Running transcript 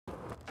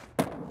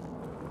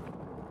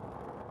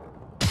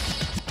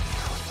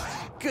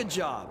Good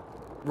job.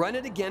 Run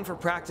it again for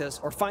practice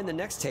or find the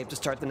next tape to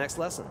start the next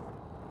lesson.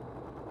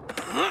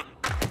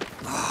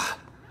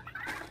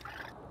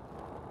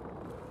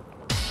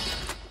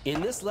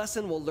 In this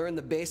lesson, we'll learn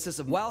the basis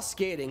of while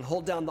skating,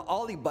 hold down the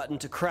ollie button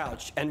to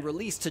crouch and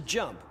release to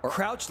jump, or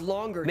crouch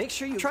longer. Make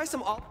sure you try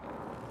some ollie.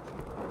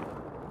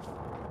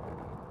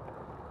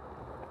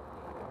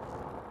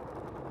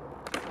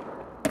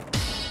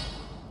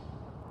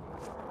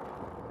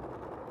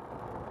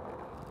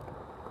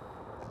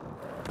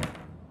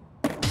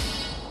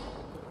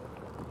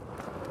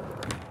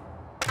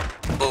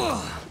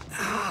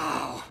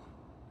 Ow.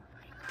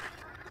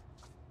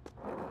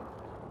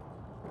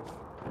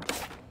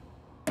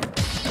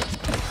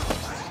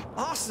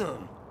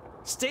 Awesome!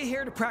 Stay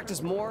here to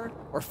practice more,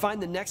 or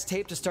find the next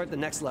tape to start the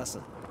next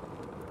lesson.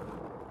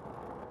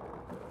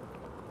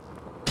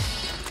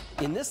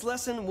 In this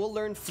lesson, we'll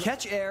learn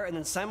catch air and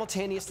then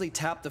simultaneously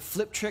tap the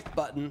flip trick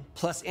button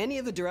plus any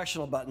of the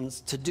directional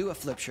buttons to do a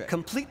flip trick.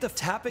 Complete the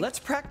tapping. Let's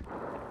practice.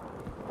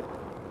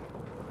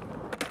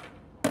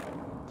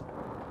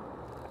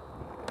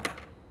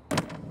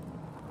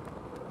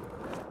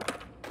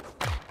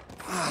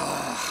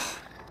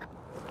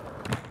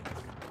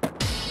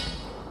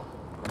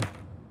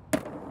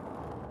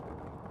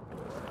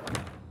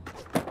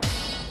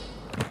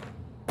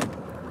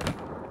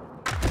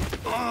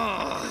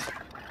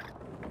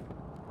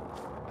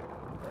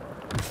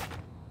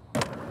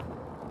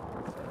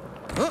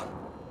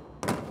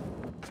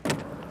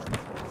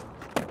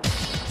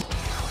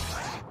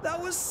 That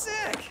was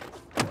sick!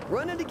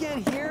 Run it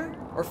again here,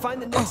 or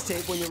find the next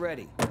tape when you're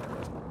ready.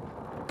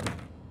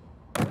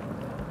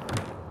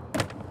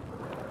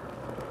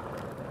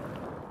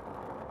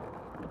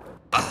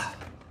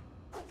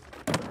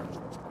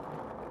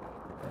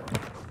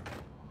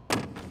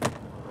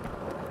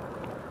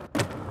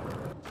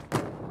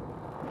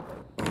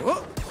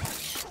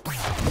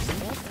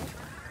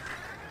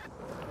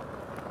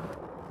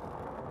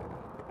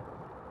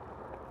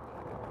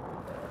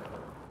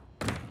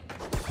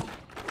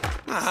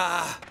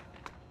 Ow.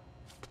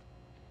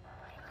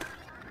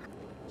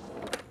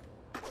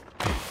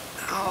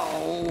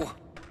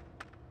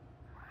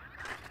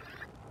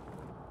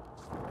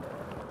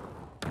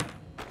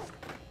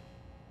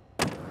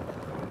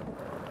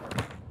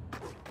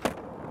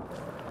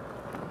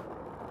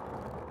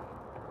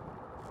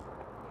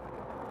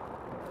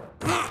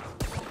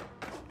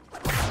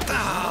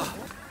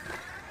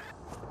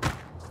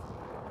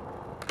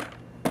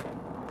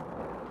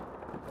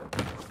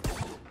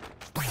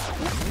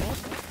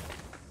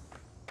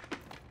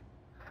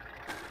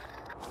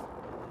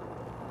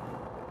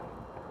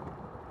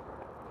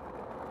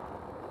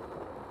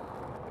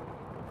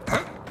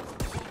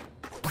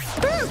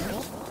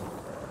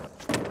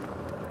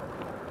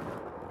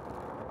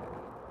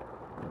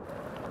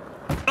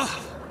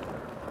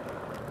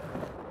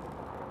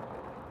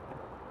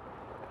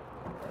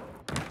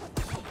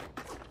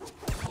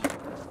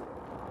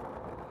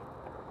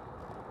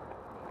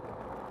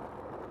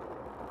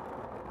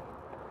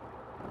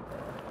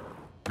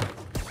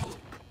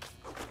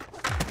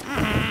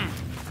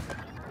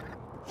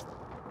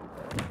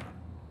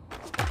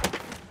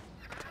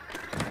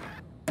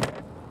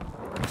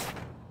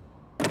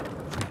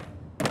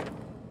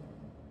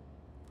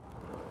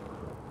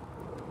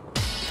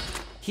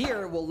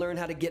 Here, we'll learn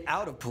how to get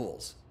out of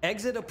pools.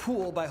 Exit a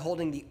pool by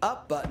holding the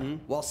up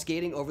button while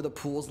skating over the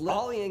pool's lip.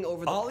 Ollieing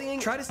over the...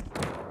 Ollieing, try to...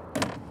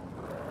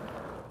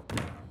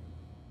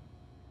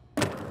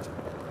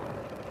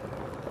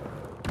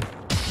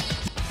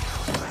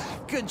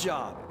 Good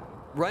job.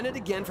 Run it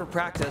again for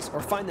practice or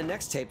find the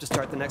next tape to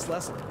start the next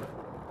lesson.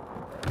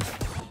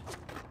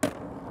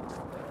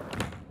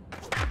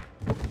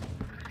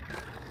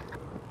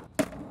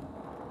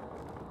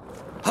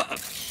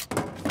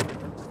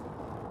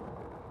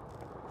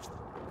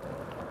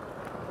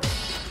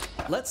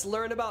 Let's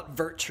learn about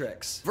vert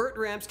tricks. Vert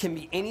ramps can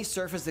be any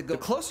surface that goes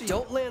closer.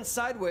 Don't land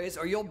sideways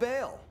or you'll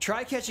bail.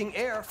 Try catching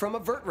air from a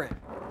vert ramp.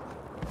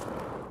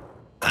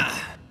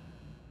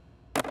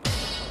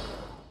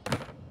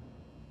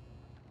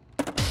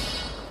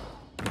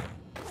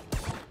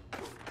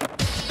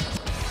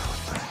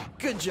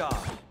 Good job.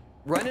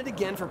 Run it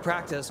again for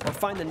practice or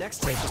find the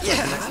next tape to start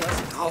the next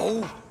lesson.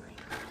 Oh.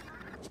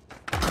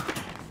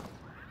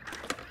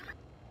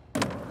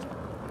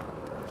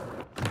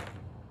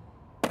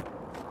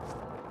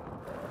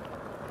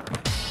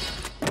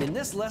 In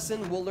this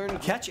lesson, we'll learn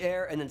catch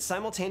air and then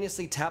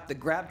simultaneously tap the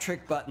grab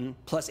trick button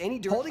plus any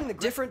holding the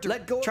different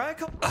let go. Try a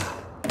couple.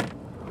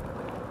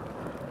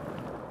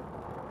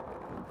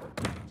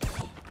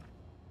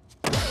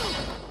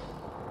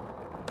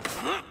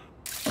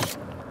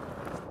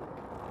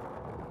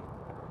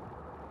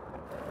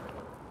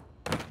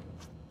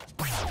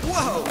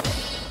 Whoa!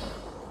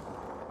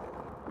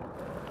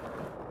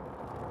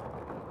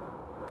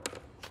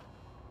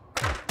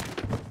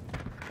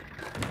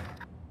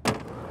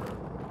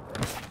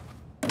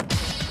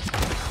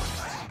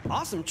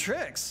 Awesome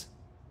tricks!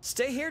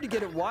 Stay here to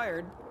get it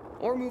wired,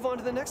 or move on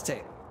to the next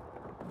tape.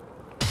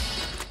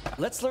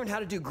 Let's learn how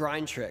to do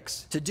grind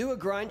tricks. To do a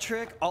grind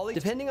trick, ollie,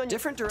 depending on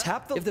different direction,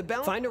 tap the, if the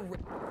balance, find a...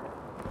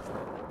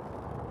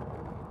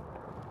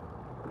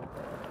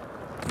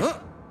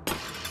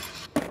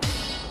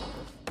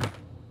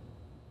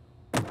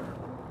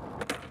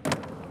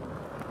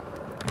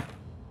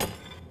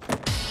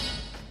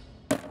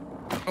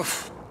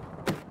 Oof.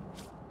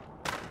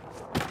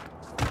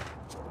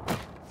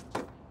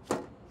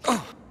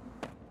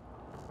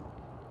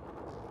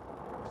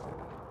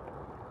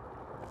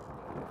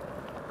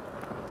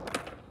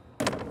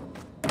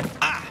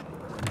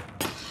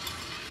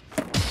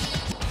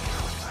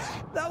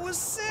 That was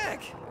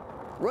sick!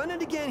 Run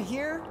it again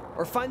here,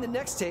 or find the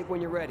next tape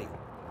when you're ready.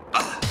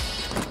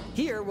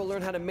 Here, we'll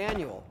learn how to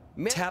manual.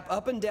 Tap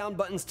up and down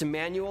buttons to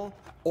manual,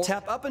 or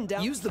tap up and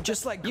down, use the,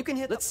 just like you can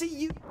hit, let's see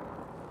you.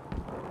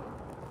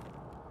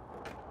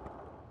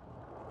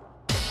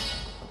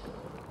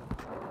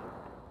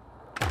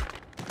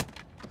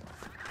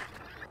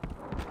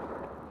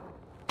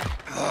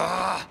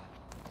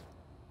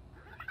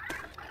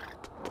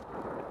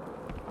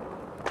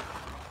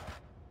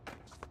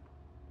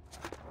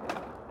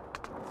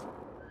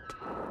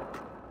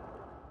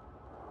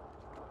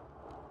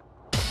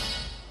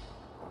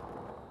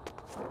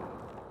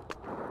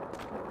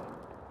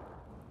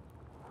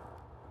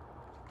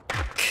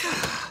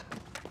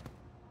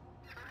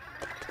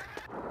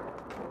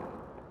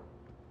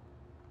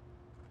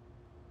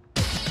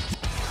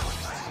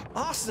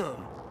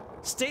 Awesome!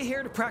 Stay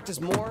here to practice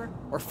more,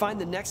 or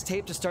find the next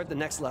tape to start the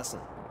next lesson.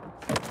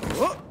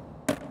 Whoa.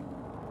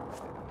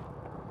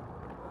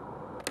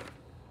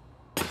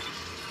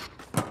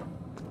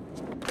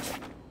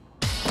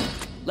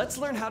 Let's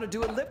learn how to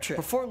do a lip trick.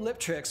 Perform lip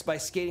tricks by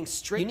skating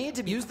straight. You need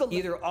to use the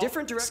either all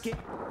different direction.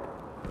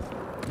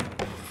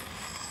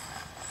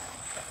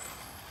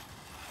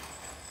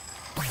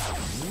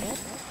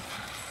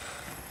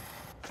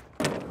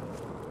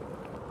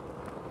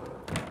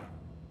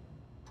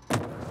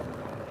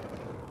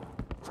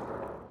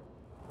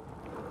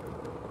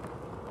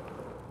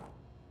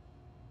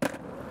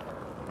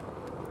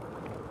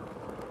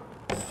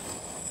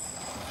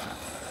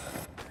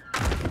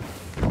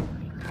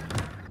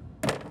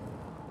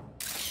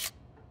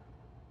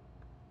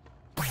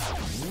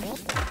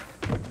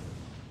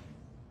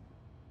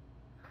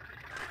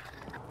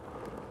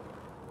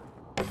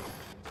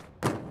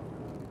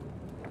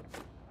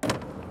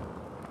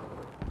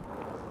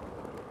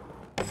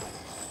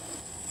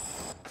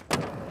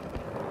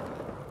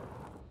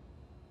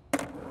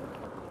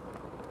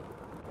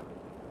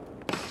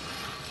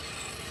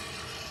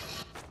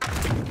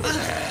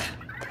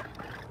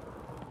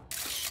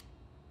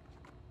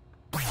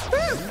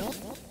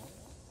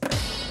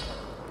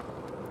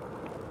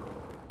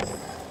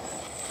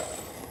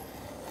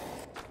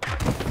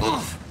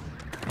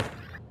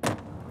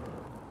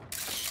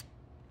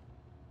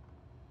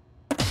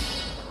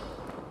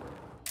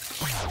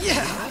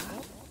 Yeah!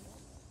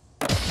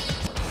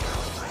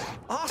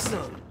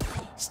 Awesome!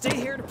 Stay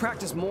here to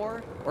practice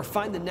more, or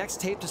find the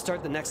next tape to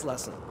start the next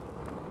lesson.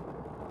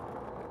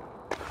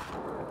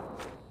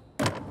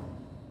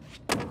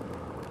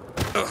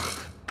 Ugh.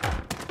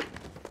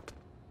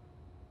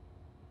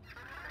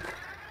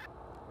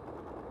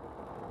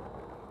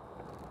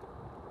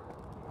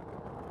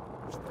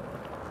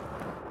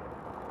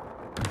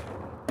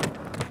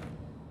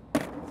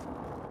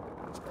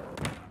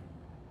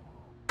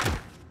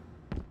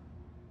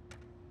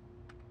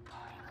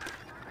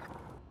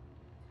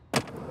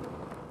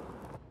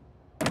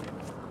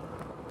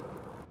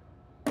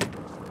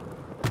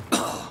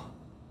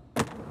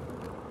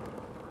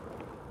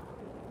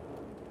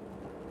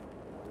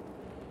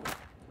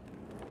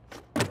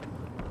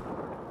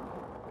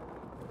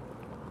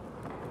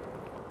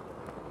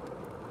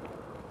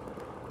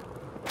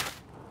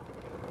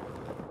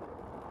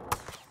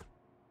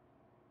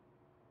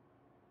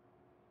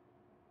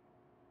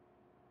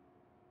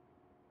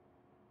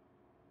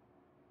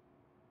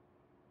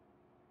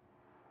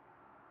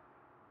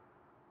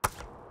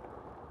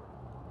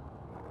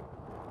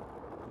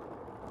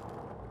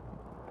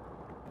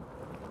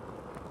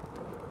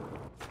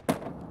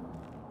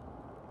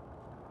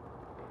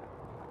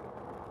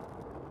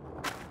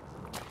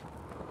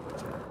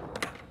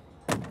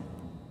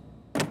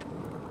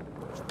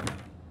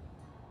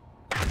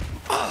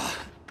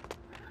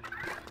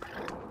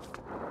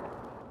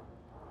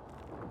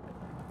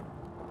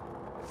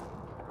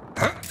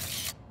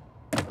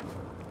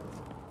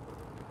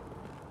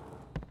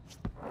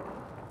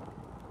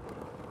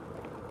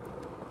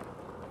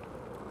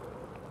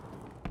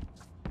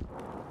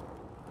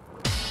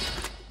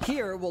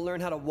 Here, we'll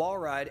learn how to wall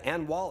ride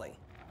and wally.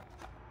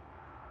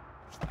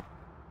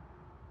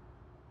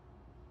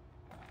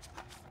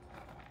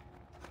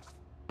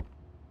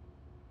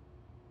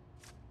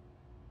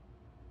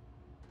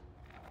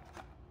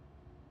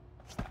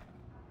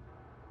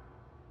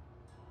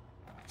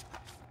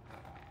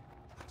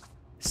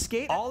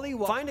 Skate, ollie,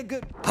 find a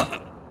good...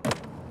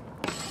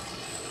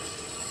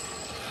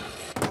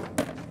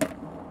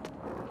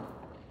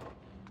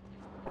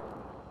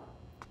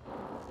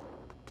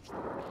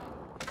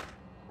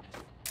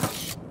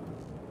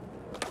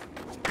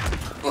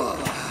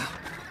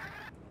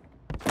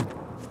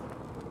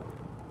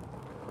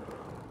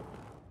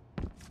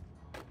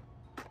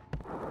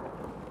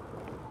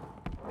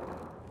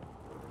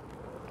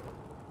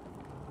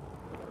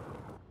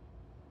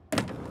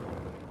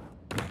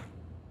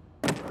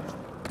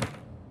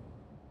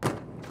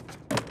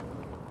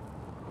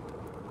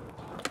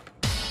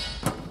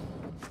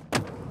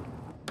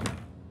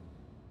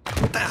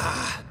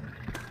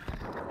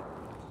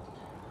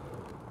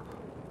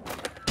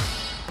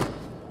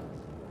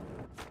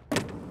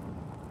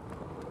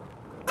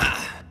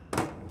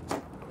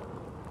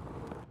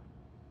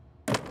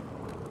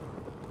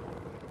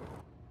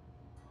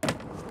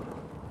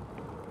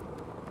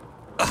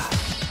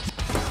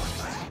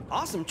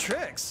 awesome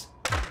tricks.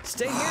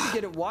 Stay here to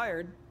get it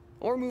wired,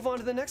 or move on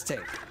to the next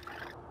tape.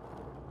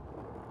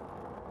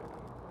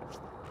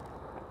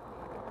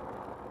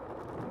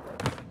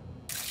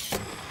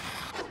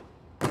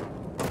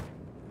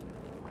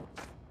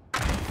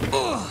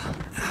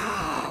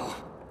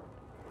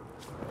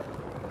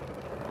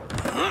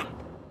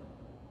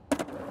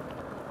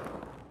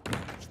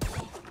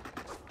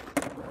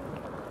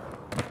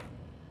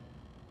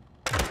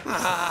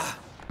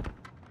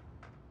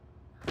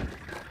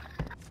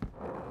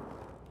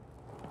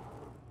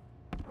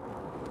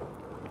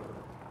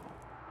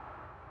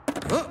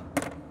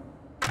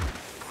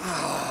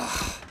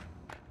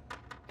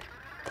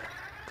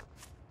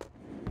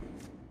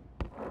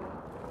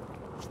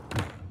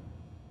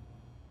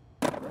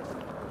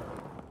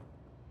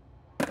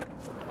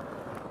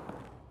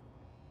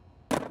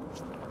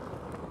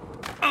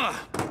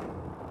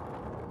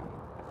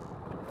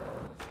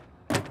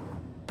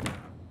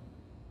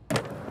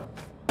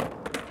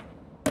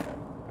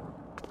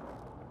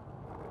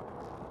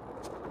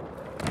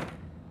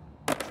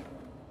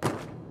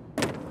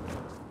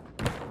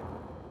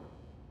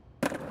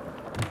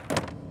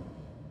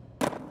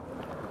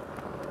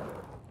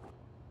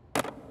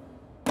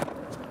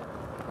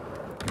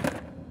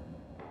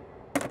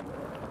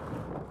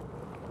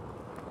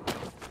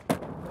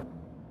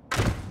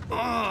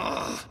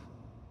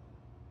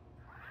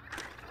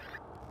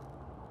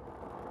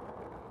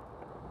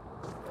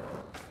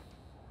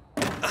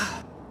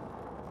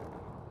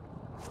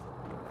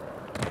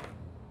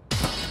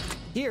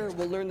 Here,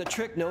 we'll learn the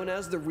trick known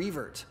as the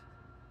revert.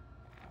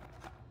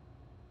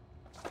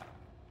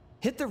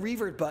 Hit the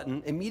revert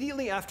button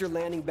immediately after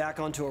landing back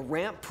onto a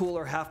ramp, pool,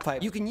 or half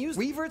pipe. You can use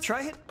revert,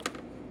 try it.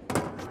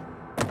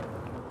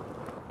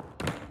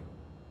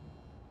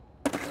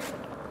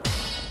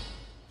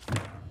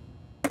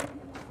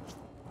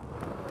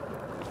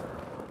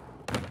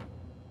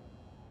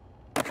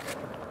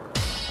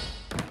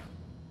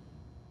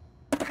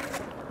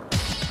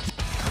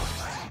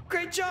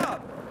 Great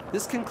job!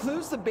 This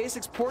concludes the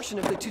basics portion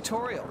of the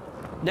tutorial.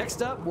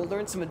 Next up, we'll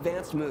learn some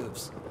advanced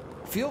moves.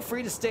 Feel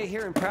free to stay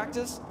here and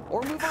practice,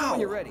 or move on when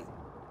you're ready.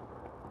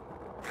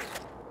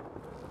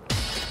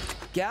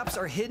 Gaps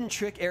are hidden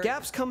trick areas.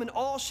 Gaps come in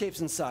all shapes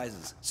and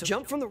sizes, so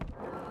jump from the...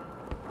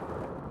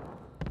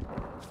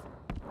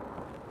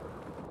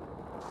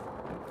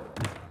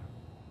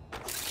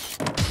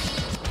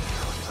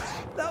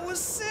 That was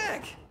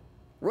sick!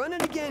 Run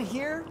it again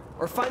here,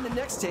 or find the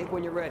next tape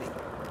when you're ready.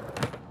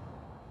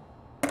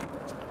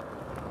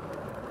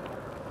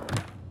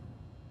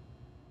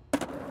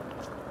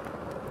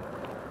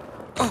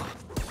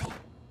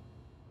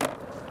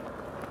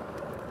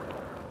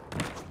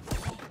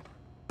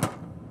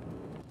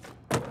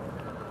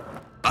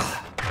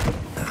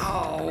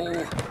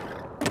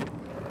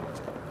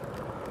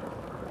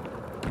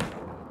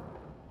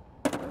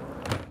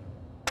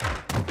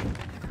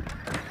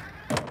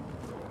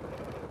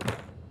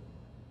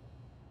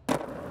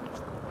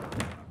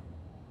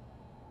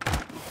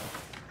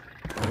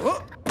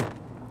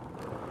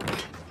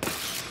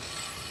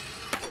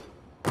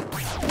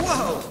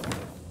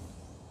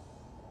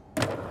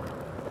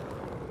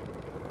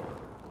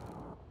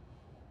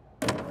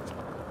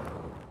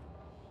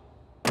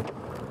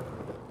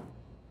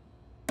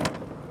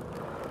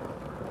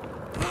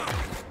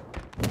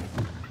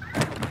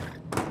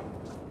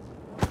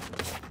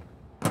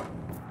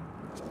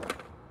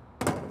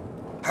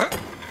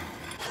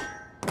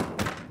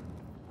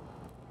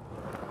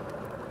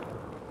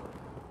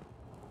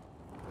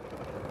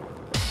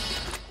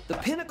 The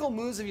pinnacle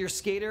moves of your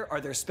skater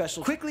are their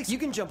special. Quickly, you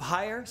can jump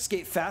higher,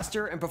 skate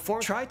faster, and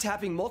perform. Try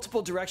tapping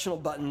multiple directional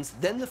buttons,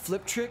 then the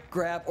flip trick,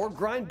 grab, or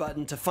grind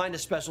button to find a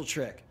special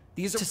trick.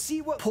 These are to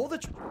see what pull the...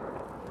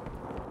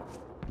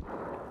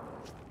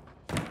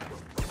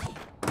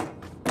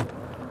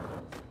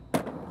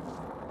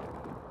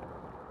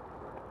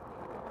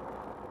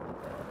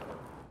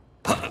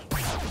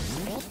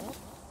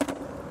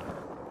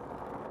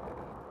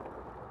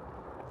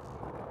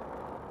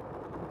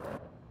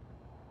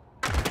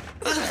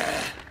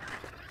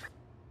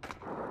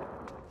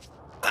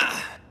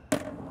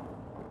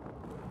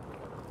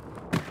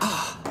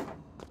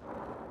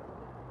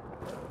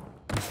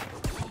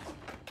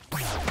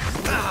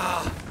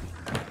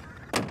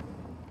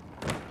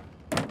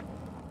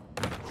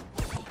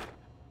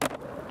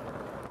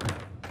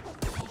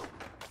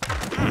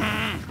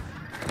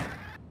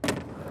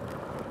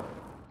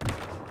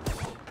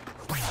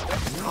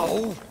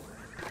 Oh!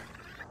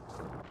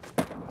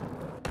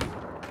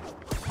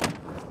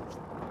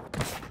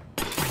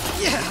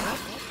 Yeah!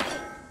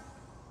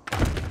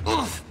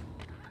 Ugh.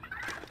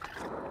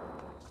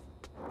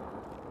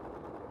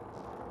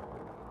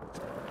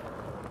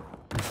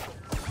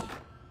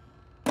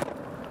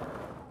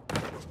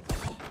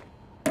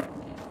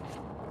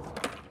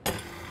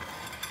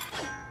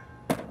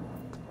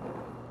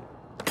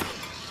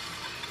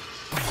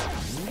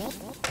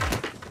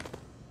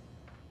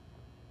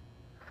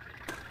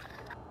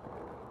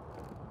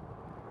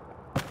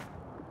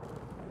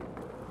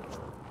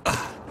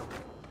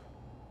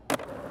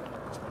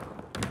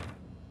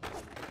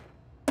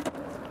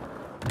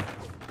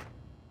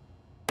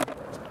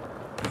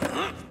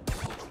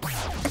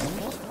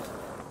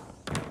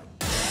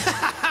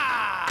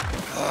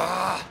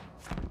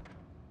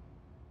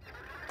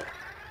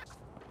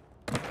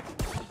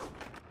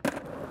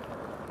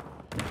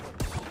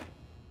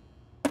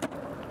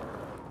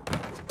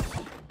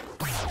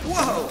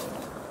 Whoa!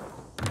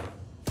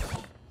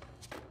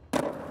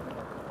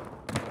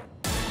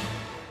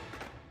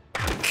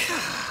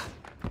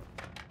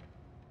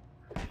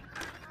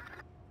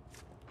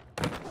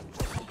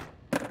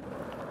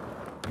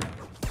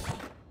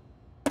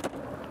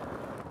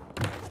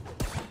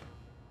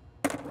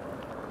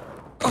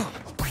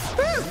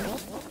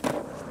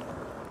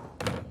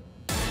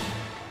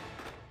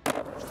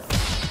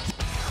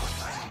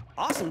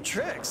 Awesome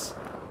tricks.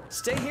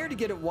 Stay here to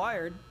get it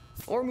wired,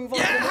 or move on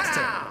to the next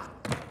tape.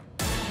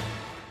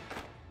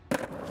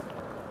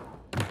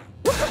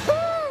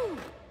 Woohoo!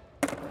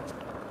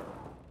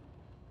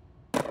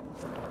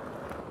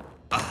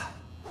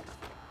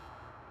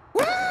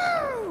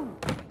 Woo!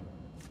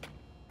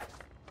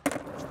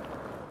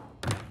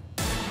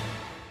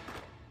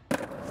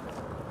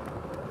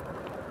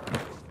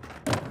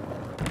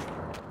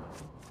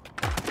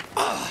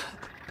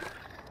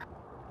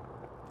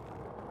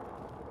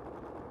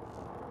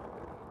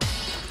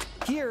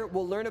 Here,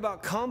 we'll learn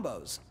about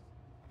combos.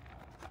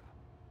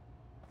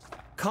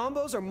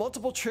 Combos are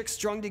multiple tricks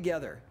strung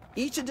together.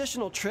 Each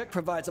additional trick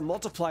provides a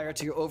multiplier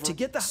to your overall. To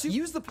get the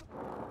use the.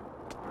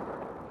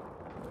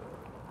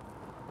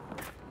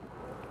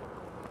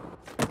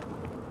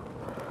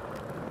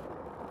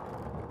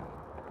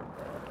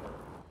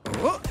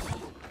 Oh.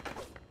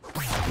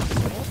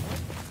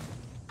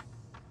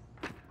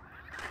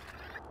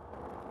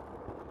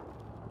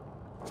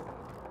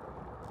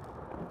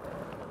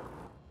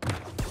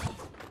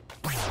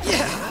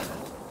 Yeah.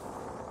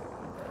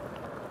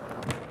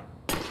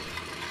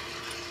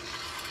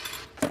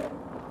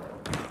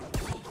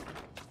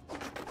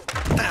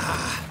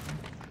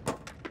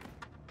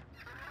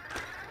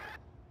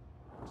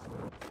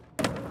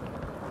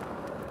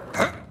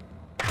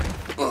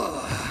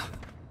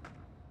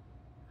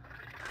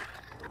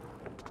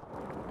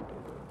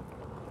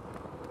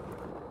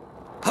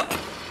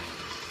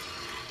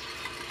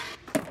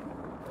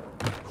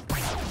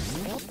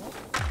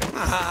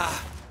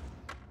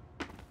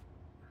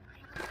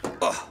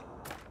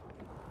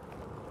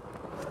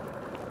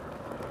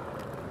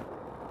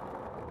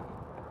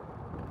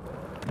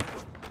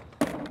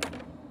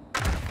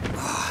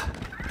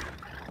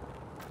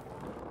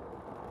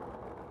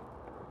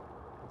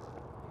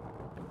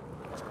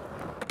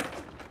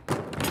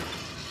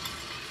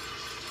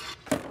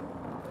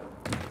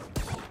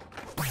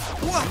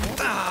 What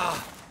the?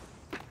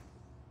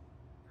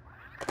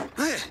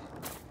 Hey.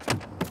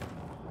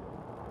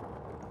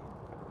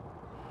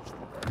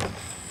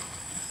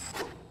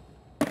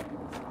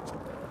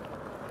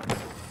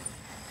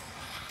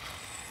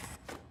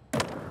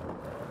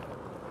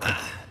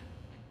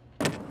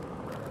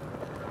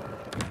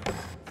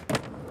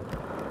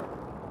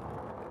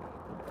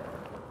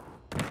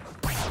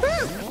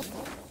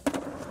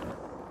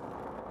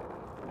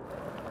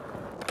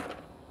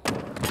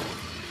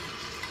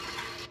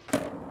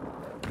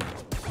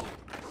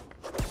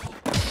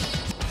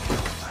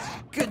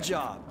 Good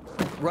job.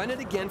 Run it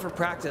again for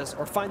practice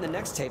or find the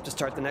next tape to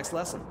start the next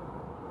lesson.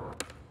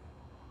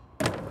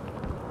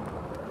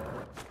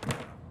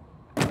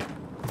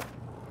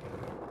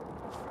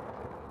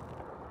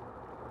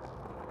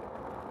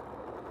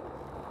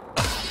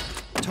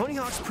 Tony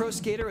Hawk's Pro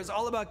Skater is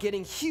all about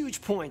getting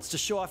huge points to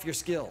show off your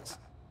skills.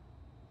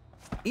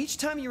 Each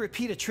time you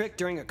repeat a trick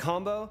during a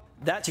combo,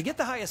 to get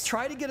the highest,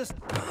 try to get a...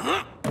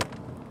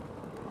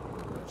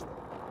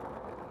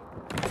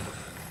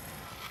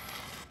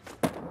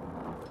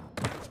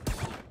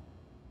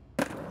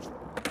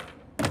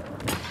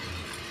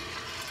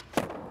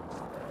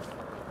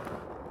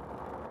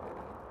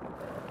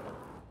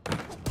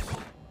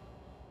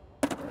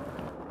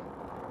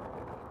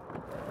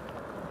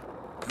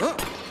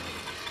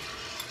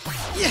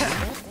 Yeah!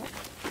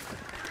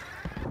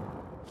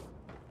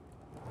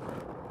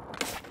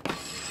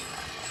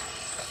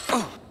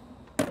 Oh!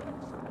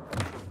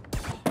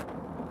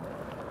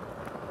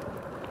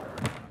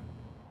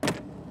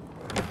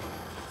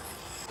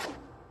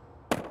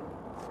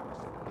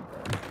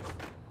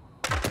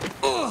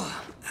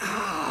 Oh!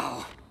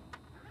 Ow!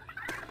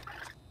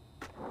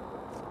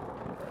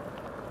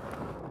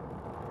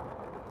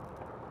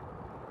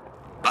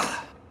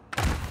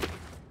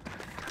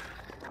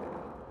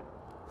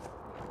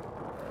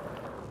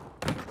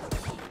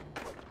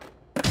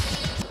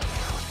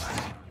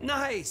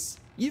 Nice!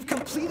 You've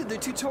completed the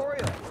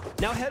tutorial.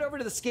 Now head over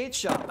to the skate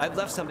shop. I've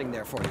left something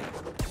there for you.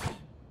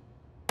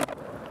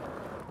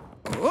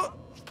 Oh.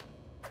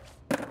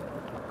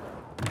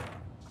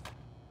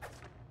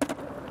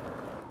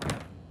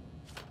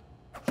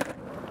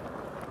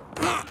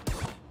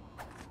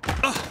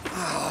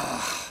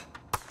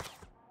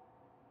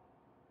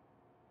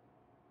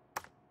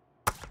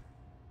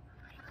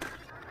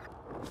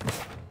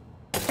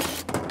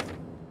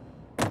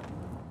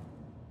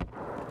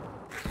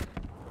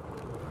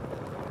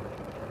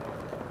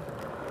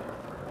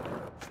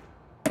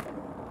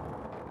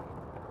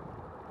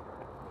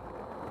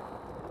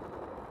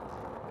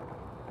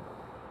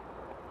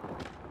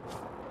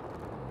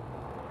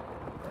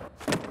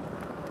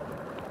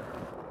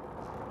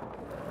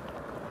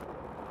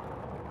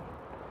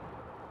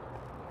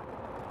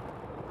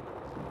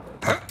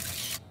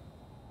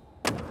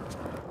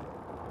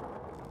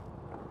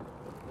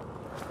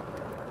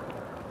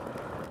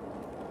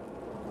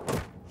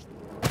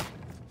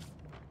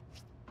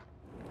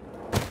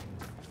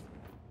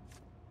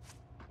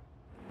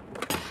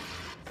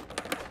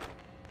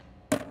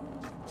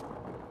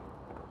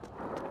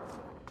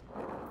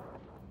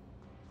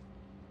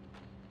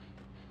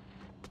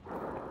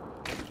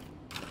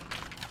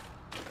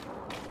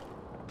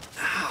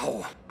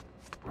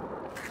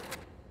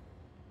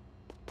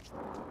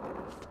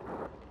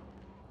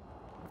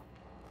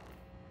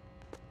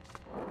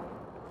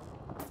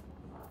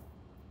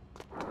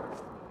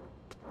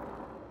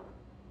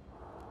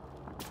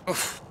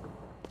 Oof.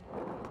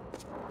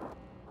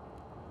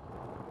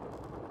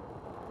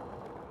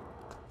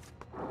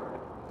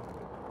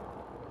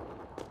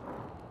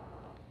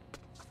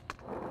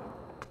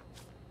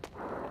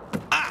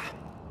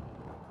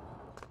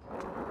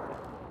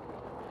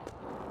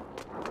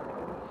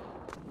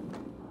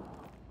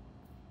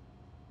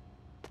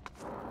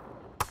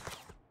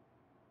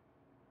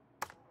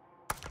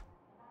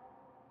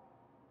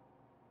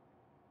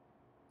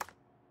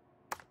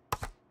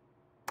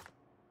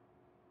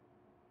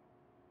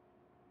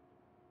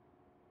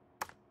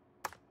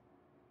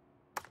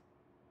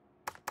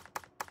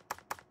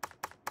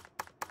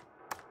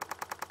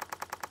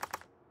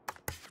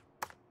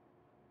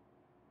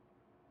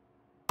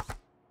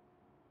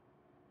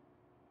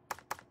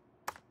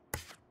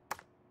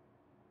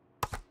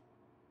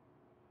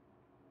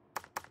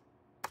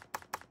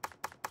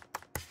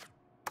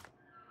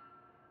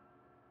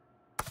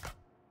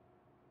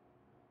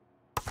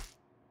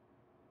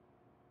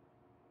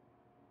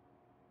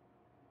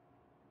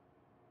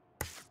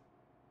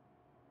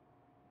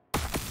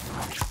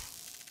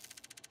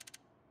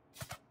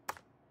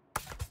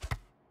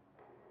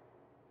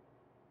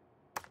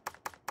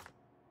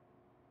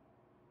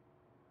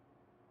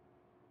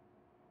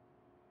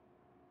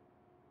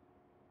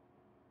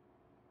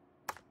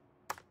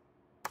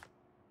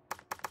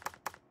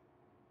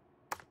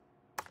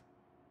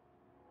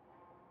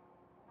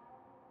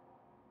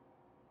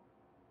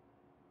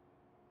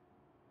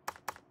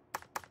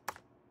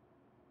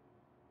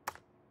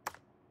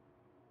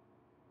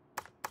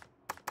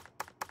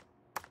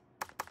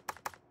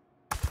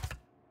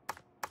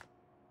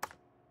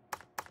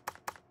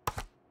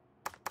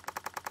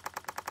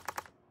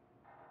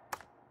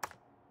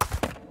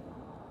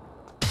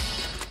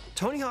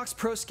 Tony Hawk's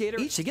Pro Skater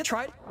each to get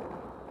tried.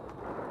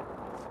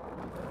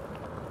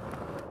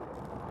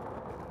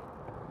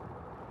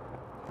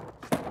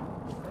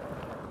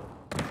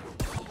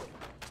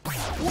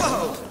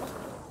 Whoa!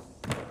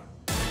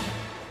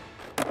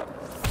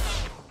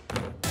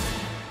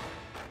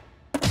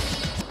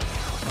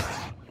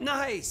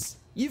 Nice!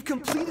 You've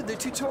completed the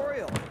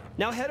tutorial.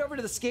 Now head over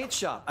to the skate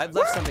shop. I've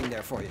left something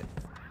there for you.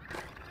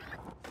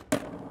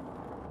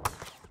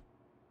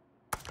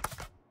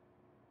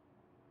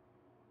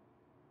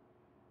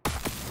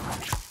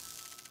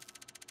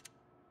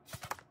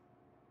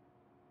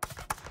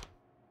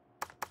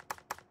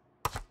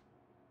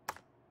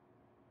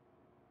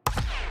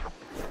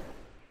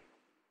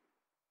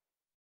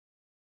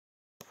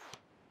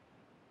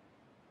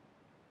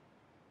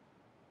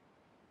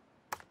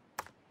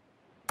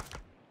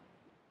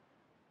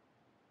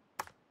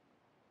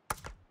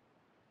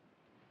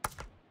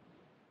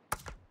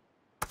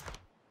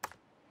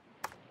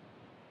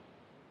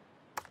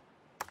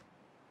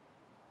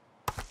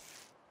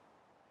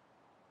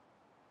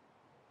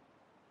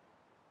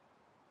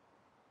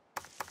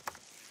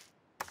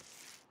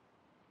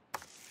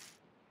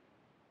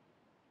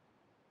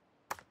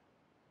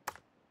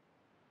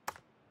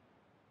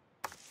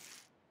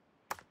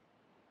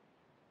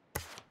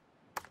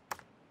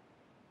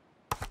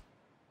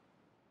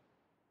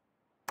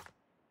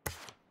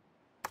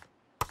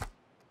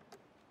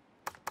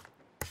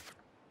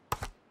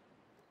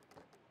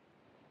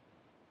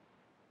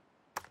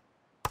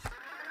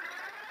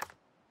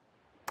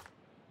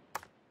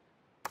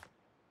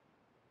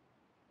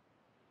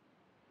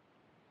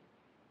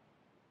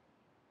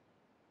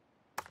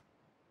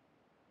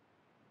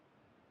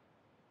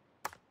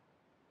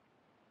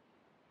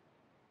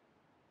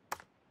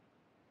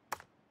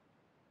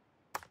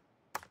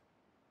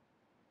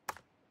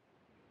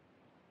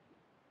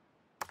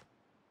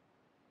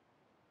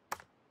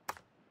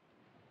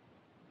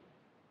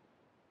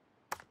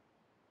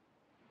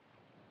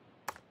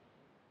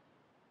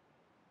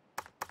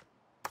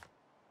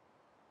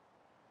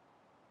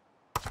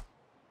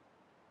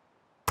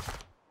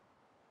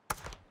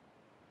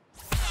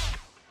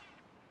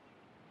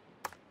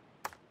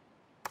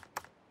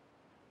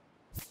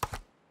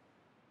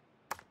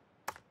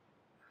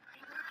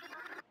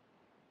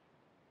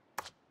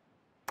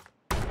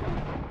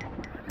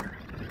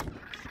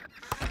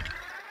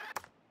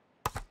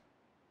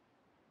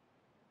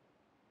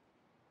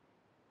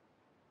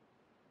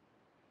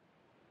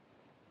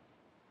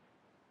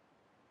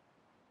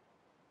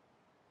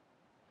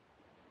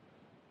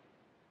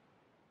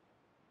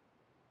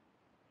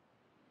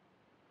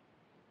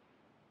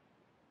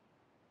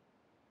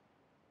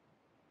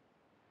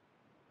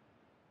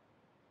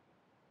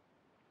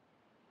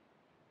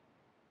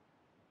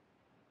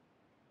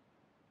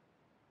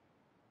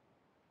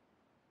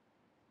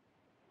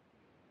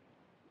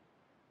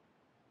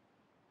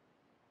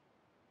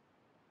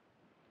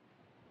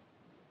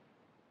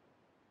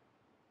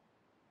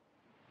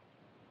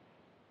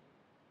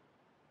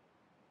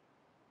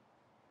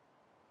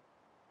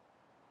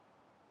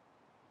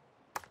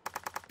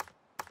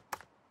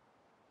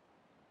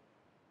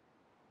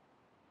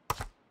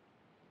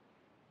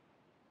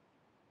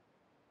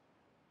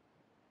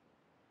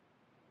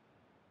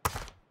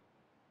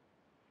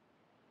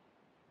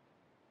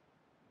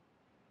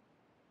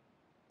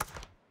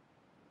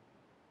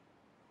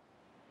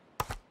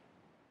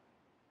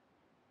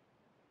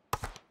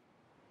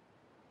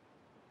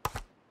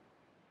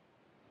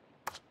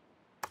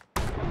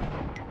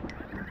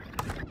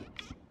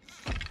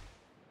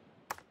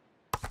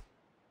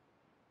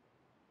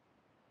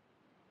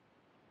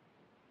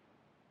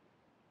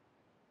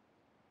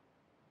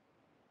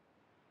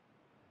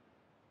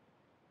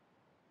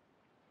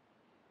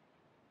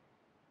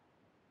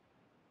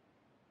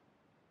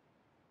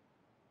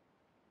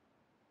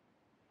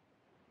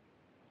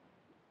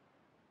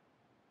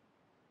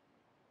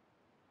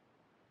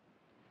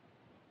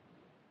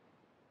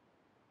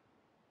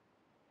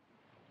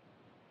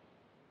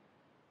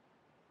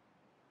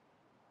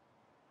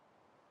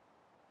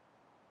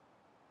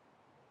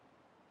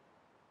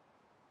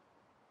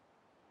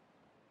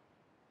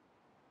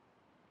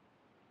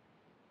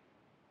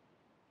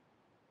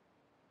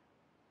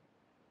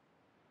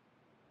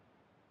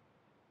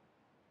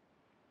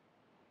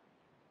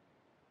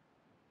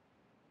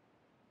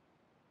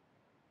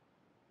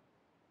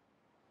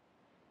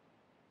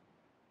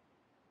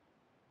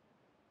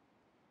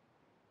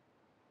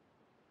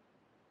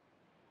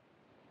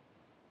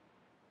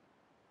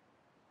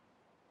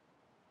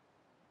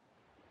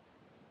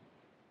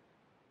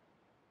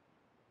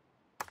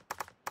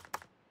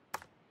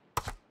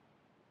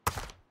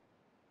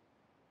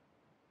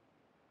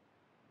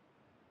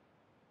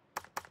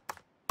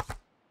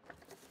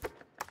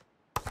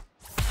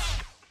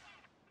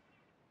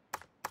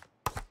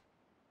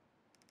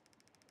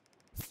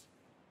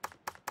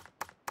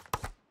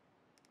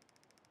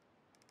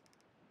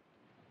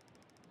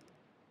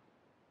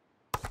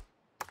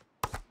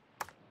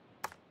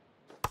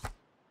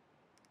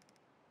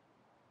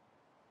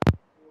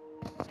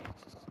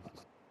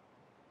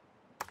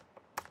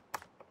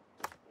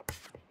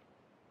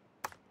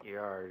 You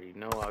already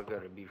know I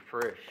gotta be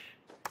fresh.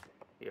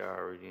 You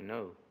already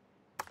know.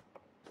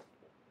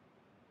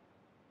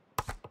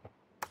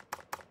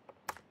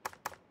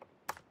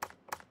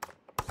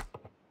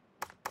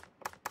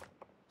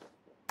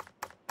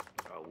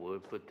 I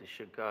would put the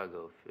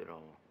Chicago fit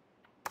on.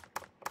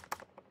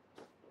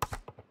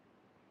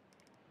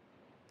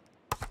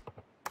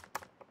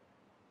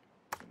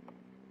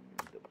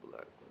 The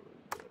black one was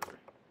better.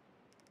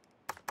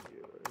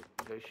 Yeah,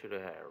 they should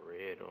have had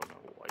red on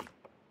the white.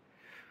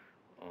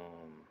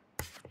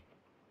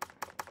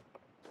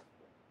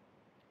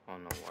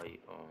 On the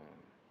white,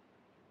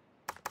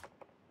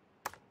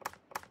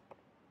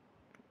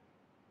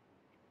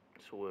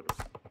 sweater.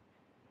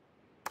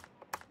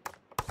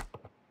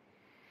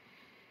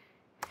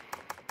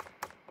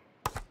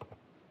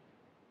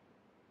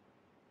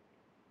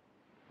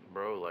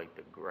 Bro, like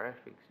the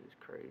graphics is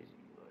crazy.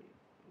 Like,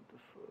 what the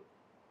fuck?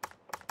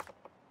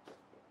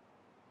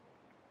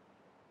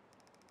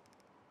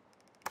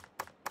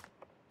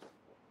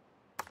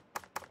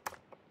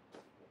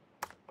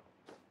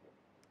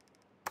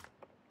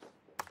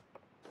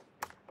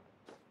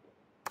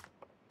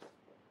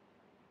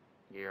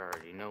 You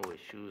already know what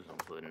shoes I'm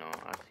putting on.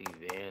 I see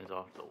Vans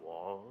off the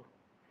wall.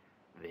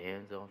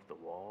 Vans off the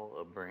wall,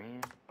 a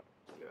brand.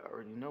 You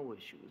already know what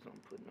shoes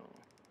I'm putting on.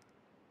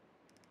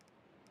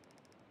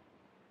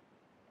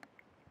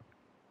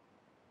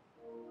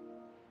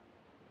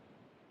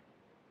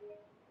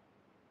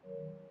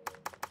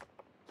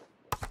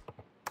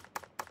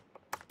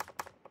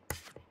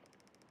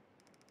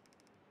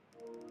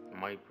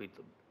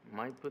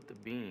 Might put the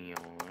beanie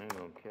on. I ain't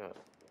gonna cap.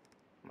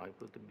 Might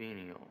put the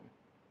beanie on.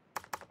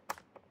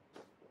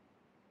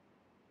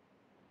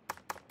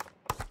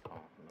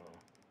 Oh no.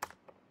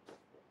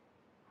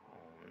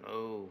 Oh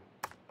no.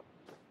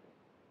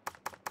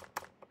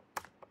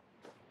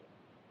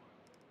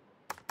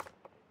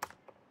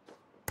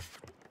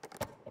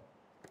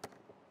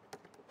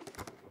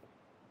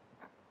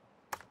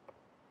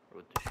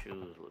 What the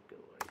shoes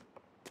looking like?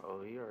 Oh,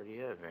 he already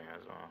had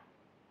Vans on.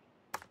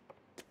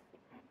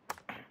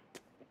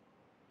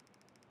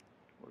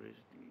 What is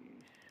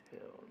these?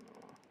 Hell no.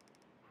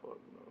 Fuck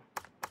no.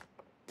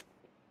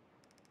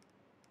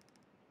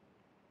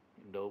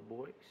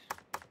 Doughboys?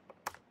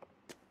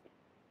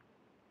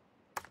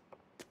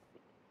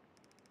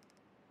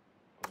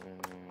 Let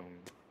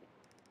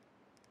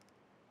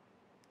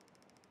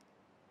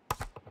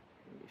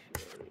me see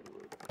how they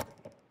look.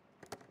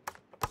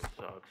 The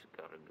socks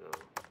gotta go.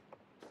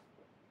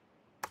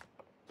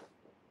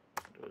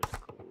 That's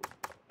cool.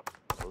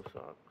 No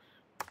socks.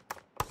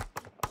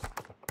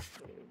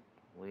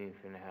 We ain't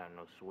finna have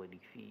no sweaty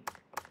feet.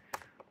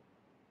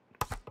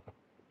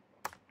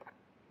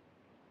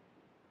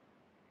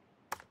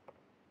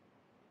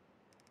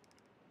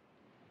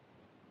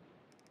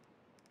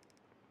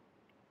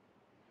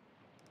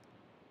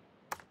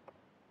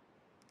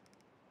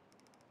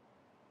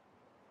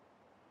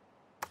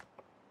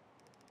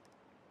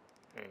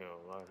 Ain't gonna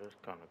lie, that's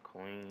kinda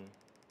clean.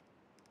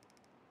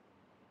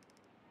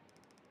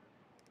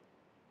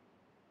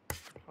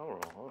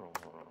 Hold on.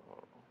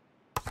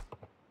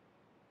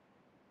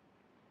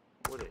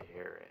 Where the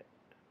hair at?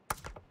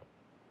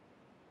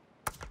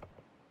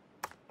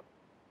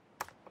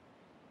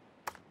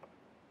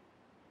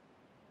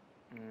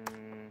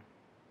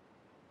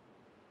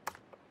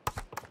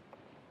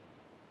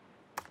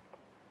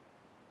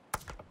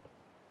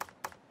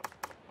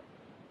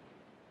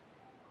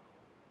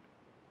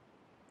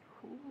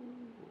 Ooh,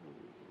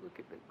 look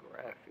at the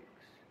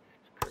graphics.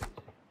 It's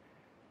crazy.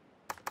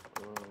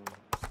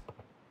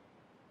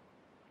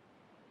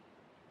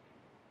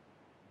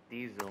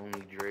 These the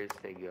only dreads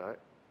they got?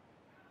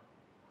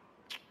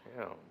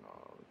 Hell no,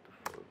 what the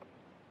fuck?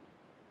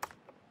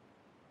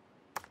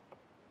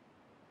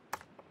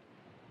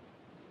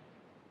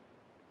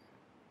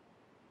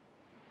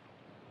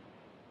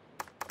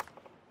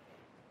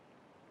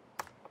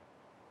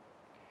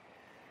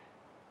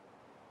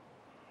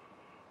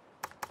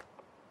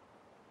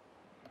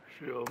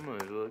 Shit, I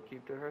might as well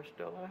keep the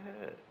hairstyle I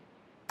had.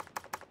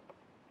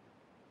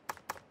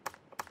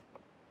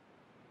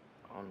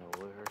 I don't know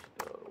what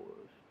hairstyle it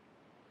was.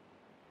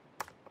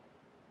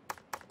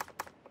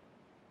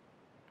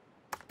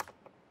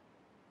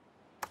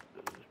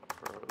 This is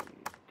probably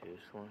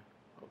this one,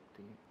 I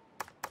think.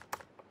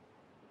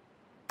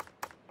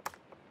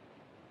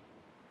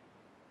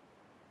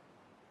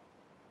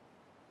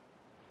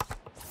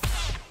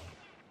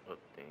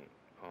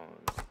 I don't know.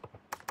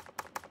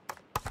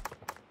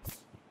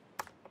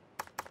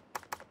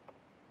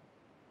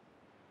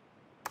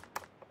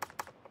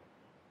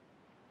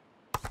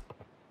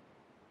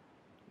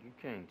 You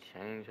can't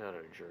change how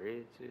the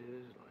dreads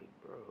is? Like,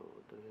 bro,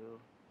 what the hell?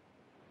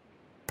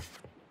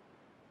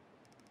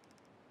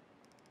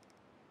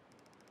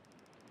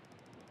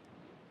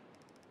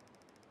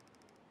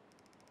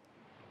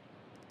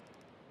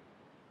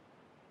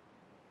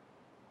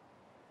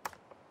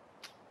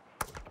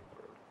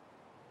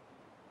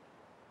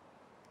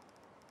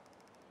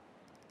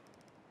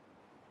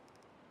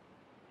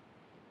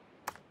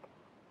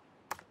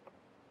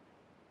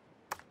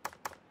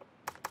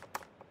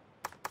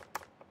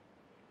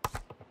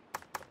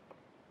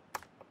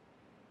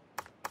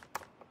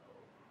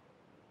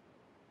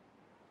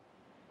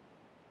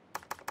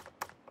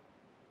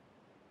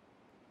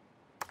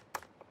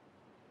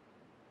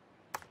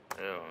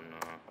 Hell no.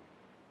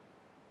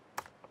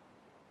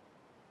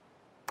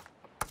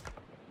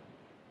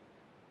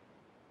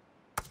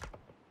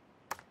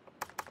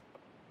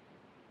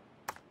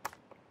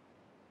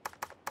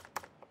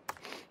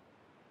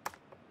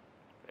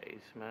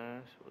 Face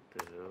mask? What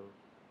the hell?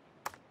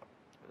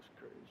 That's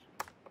crazy.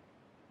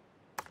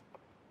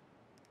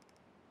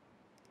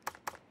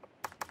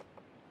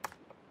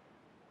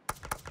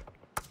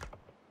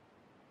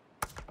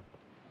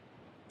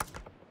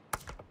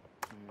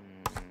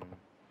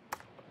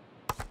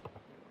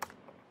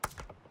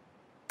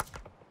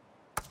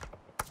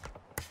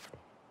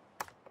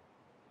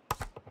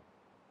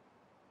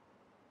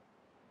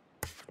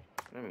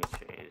 Let me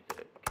change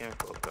that. Ken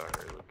Folk out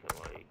here looking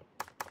like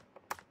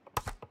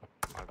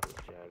Michael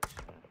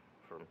Jackson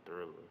from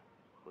Thriller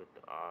with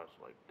the eyes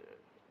like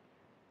that.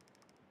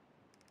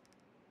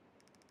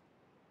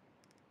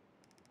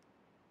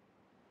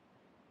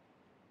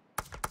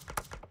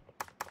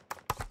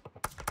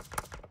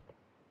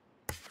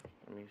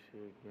 Let me see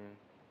again.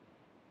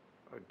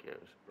 I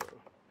guess, bro.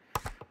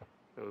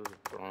 It was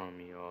throwing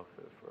me off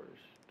at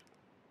first.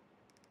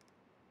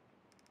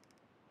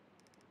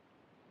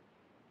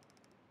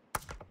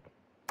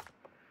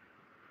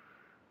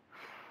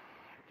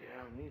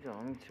 Damn, these are the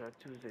only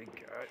tattoos they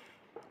got.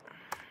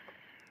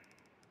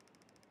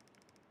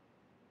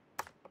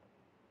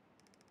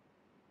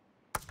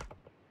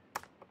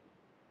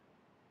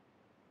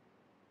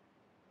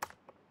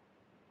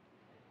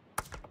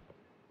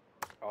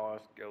 All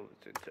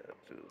skeleton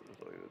tattoos.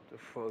 Like, what the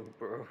fuck,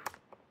 bro?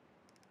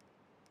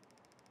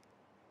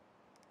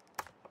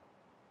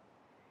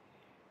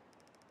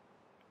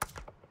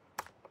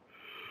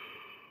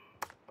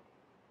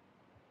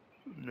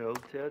 No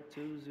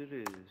tattoos it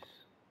is.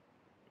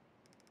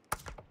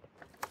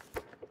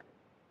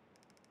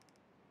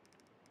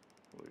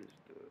 What is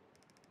that?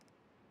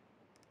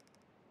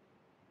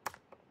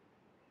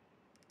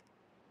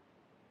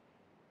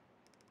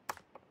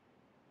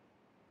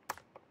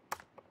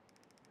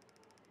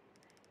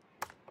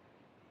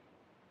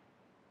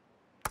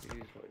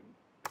 These like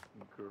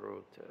girl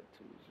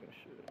tattoos and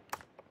shit.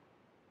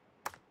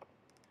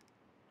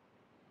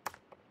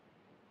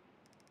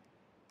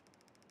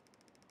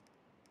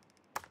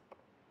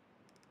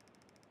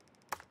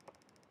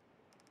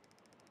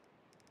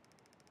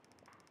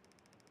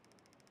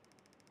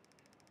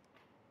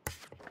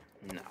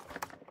 No.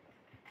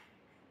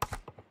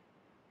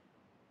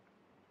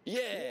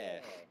 Yeah!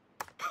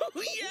 Oh,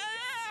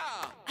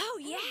 yeah! Oh,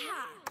 yeah!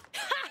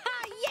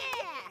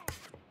 Yeah!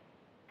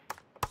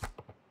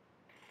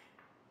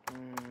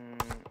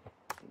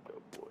 The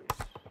boys.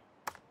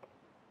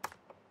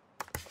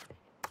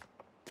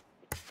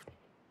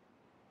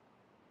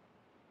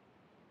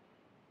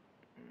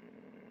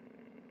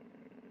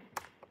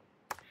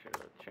 Should I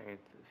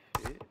change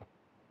the fit?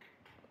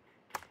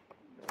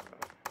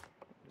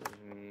 Just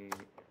need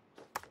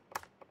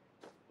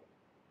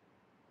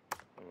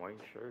a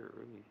white shirt,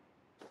 really.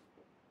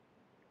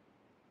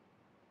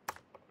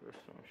 Or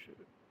some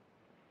shit.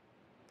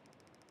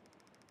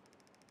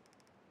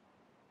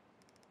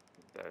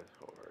 That's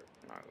hard.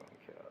 Not gonna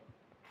cap.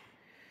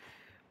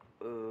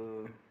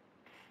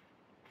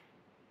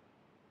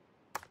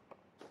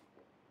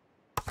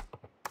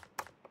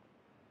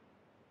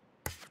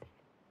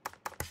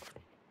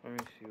 Let me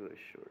see what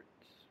shorts.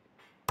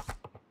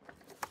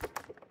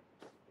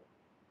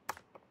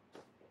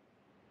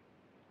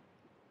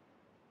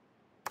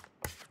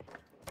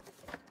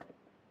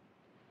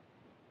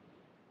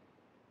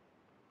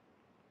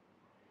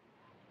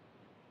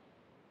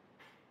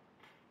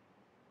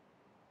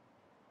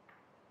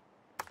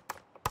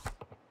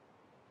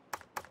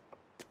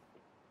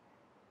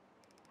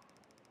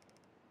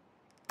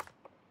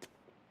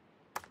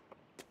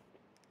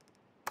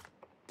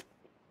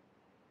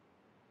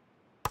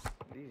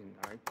 These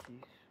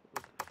Nikes,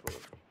 what the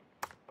fuck?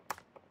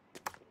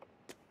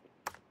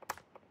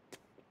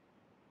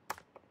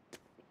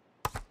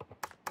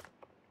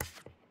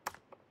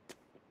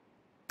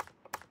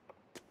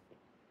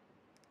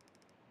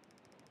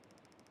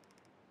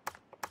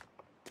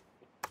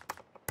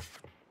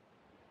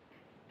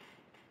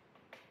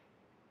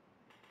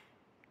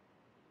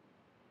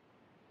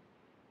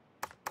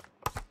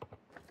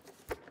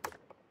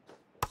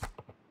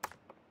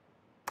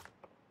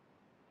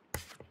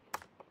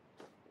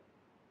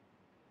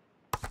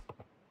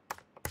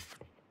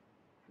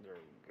 There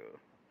we go.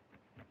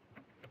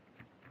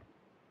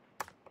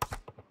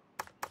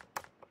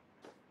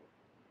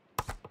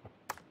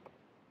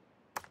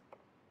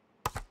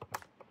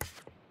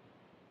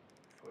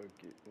 Fuck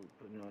it, we're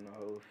putting on the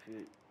whole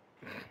fit.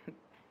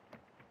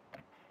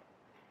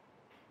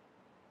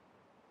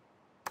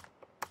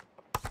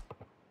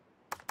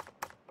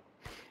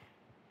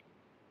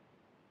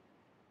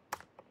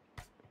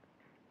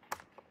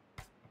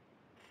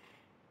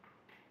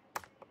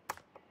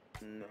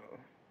 No.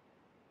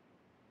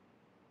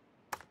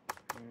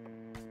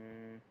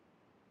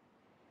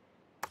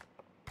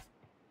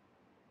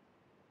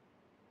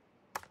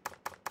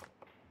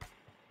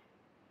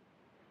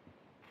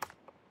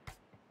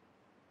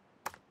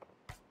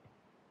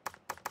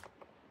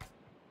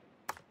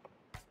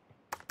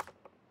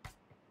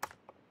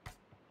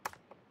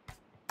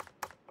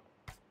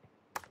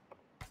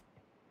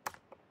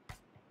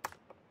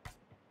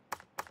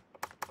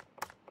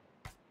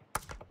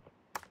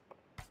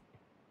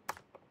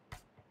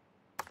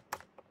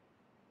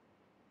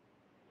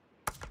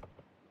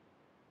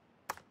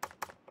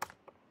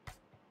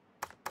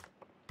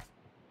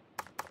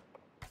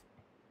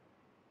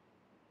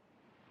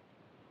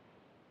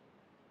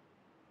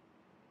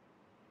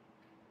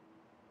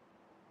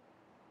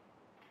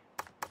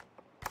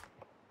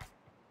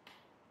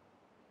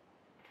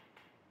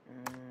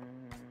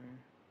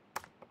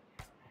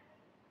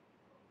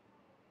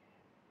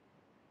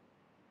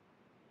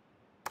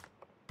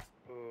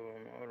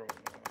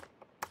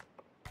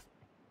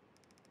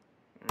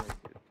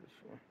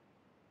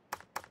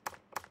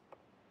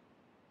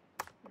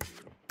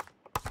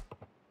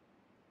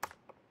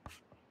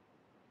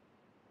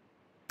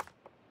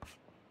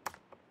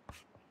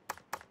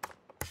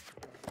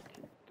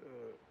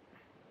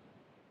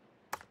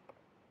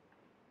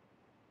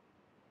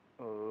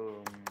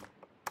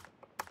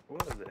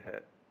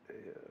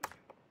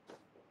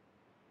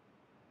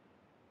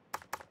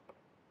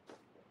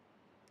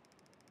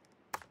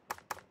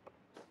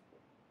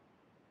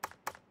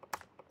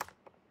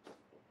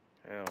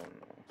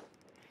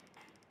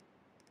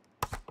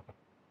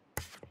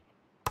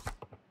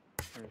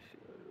 Let's see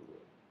what it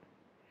was.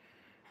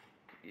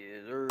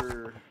 Yes,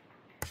 sir.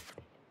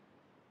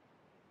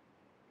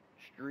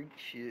 Street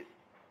shit.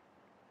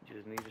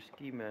 Just need a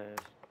ski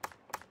mask.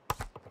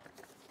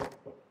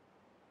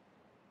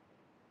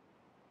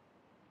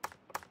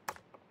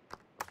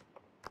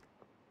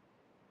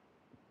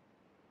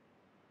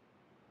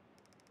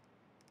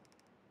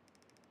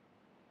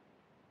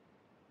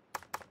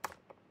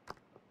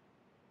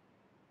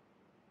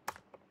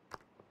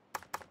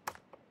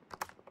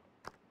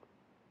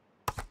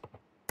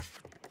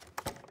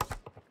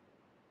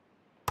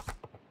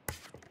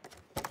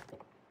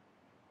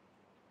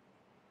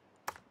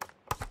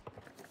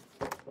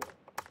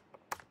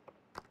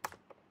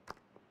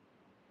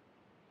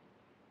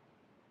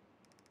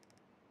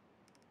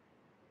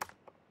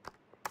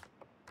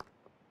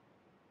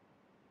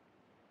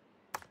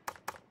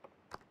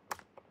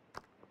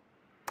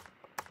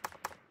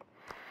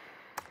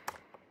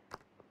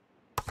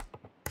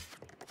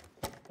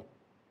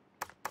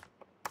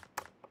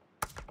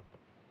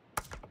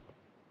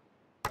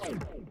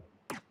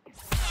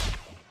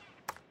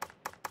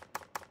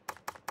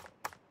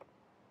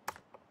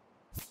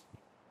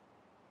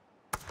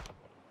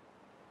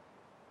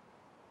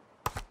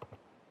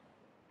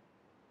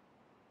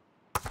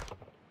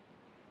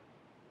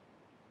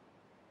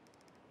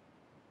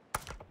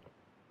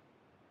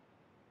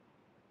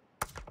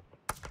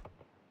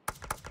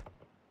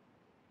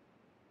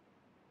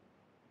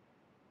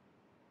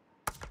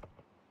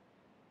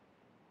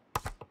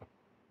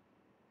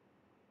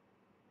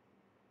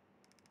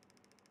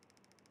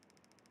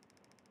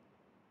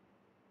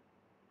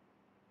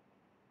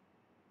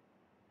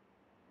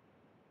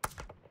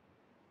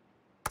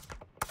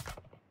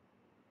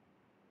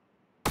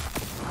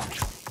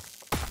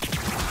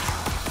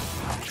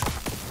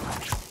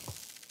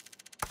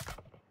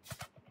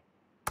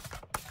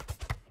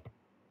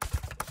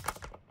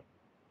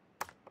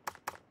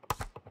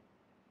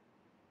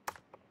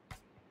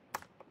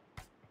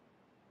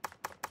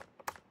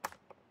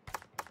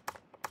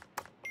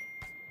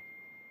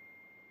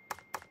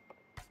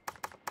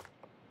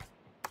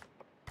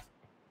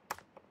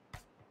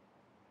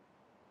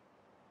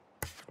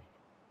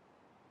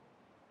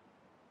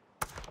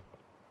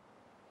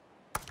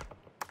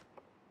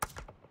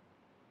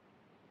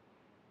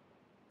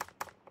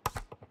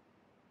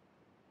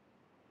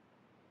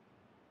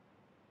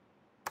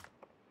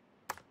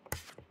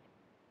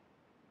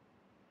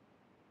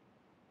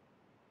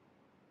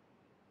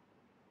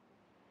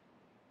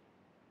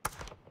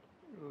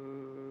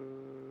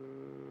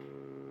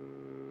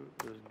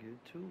 Let's get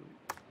to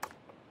it.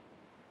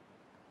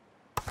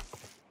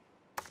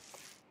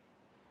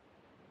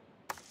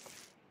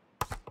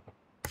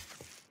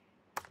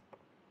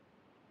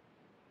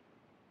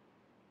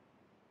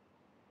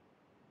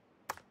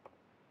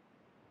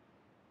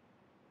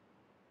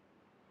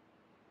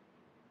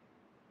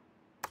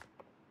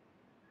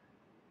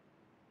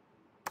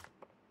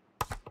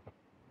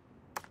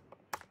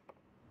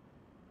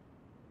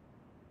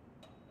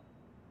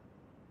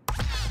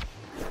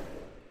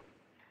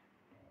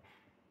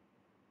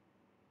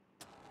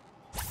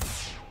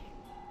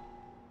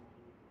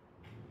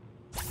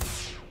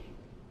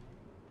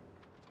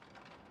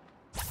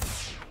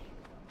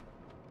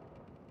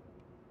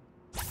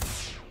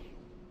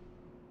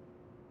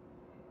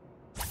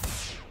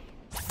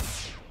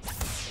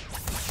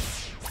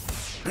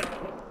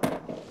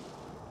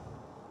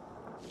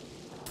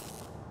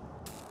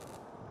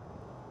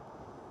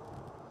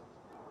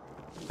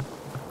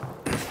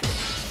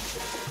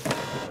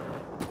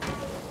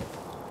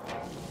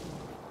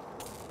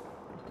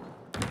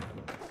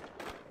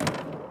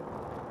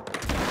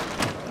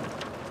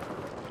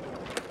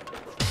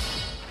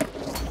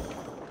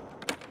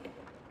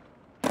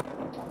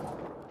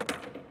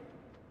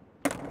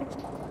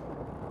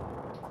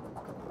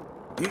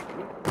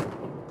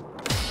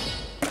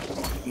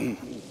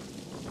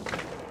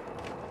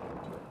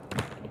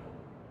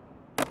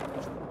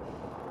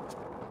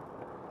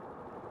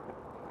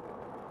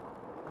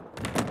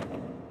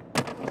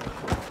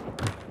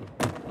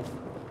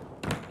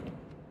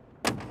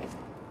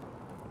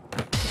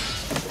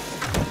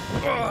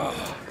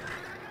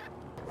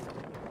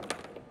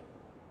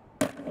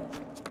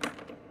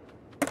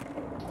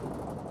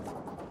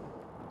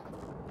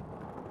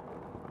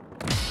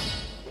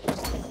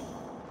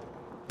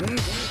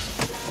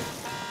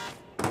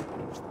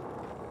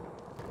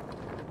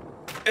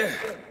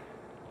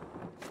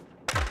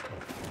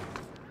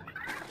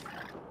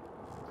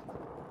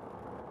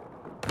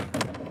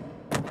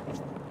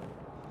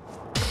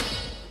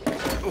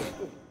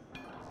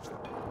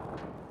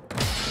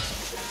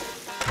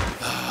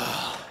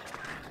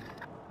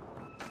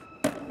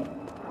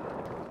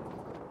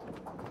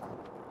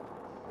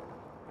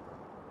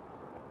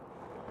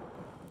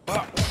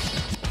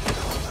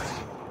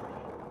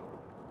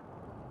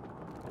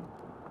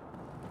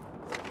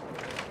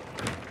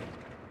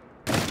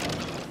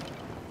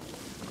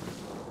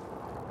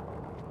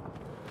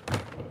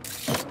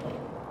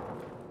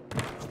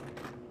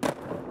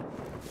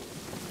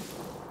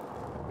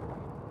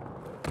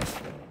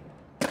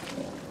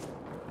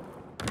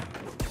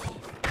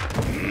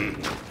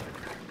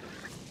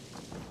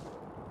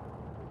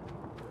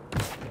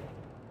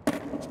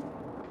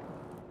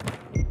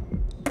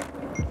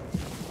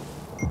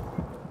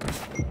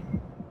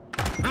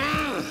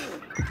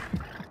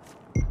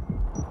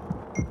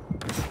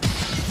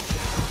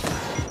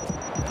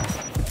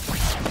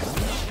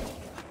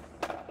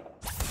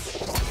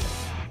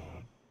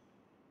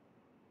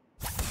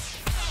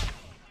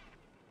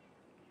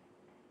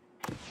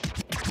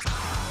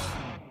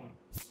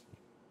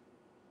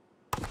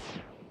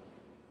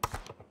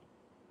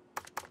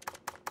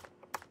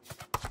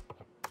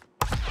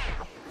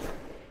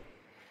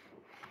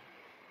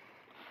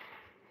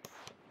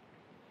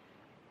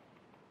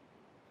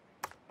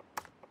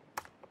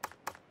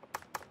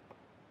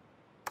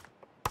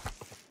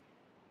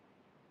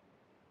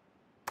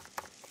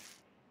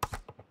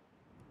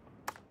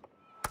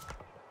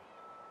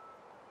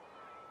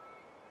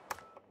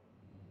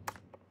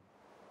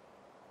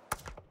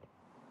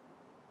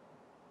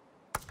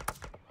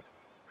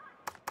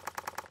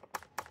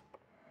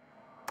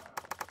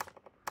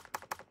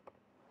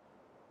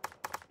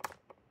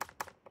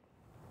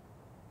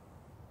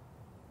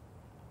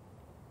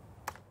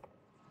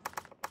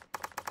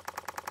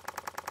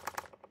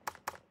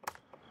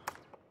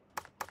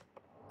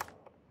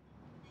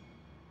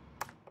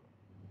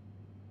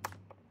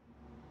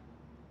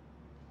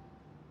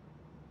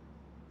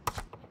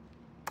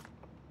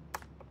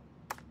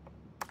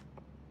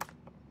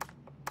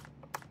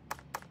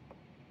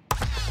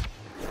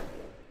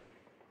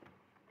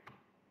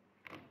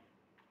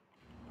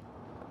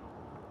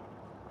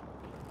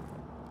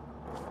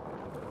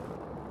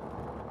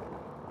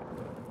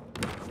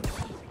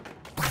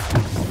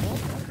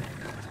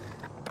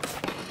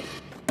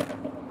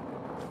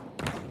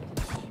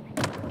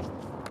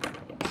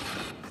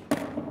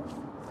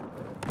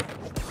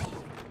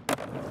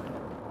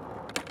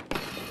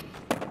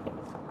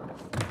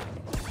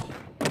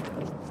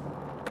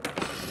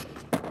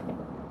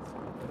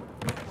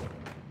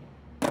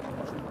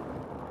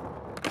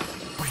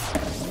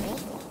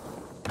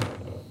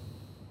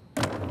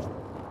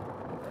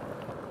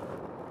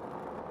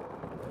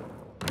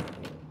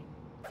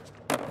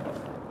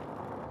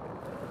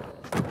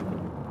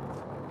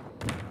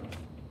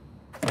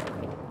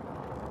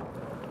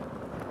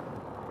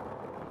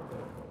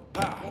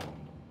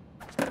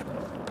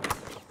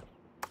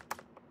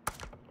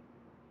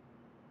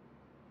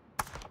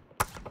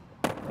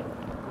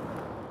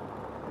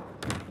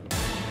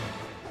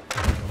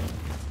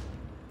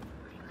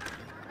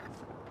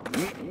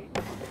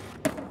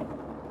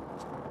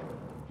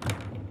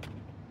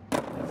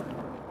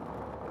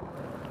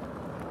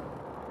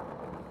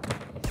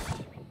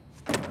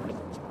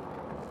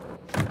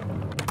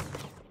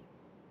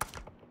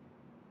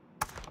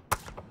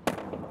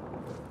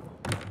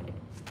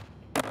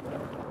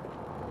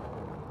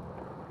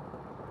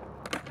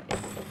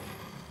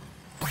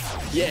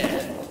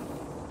 Yeah.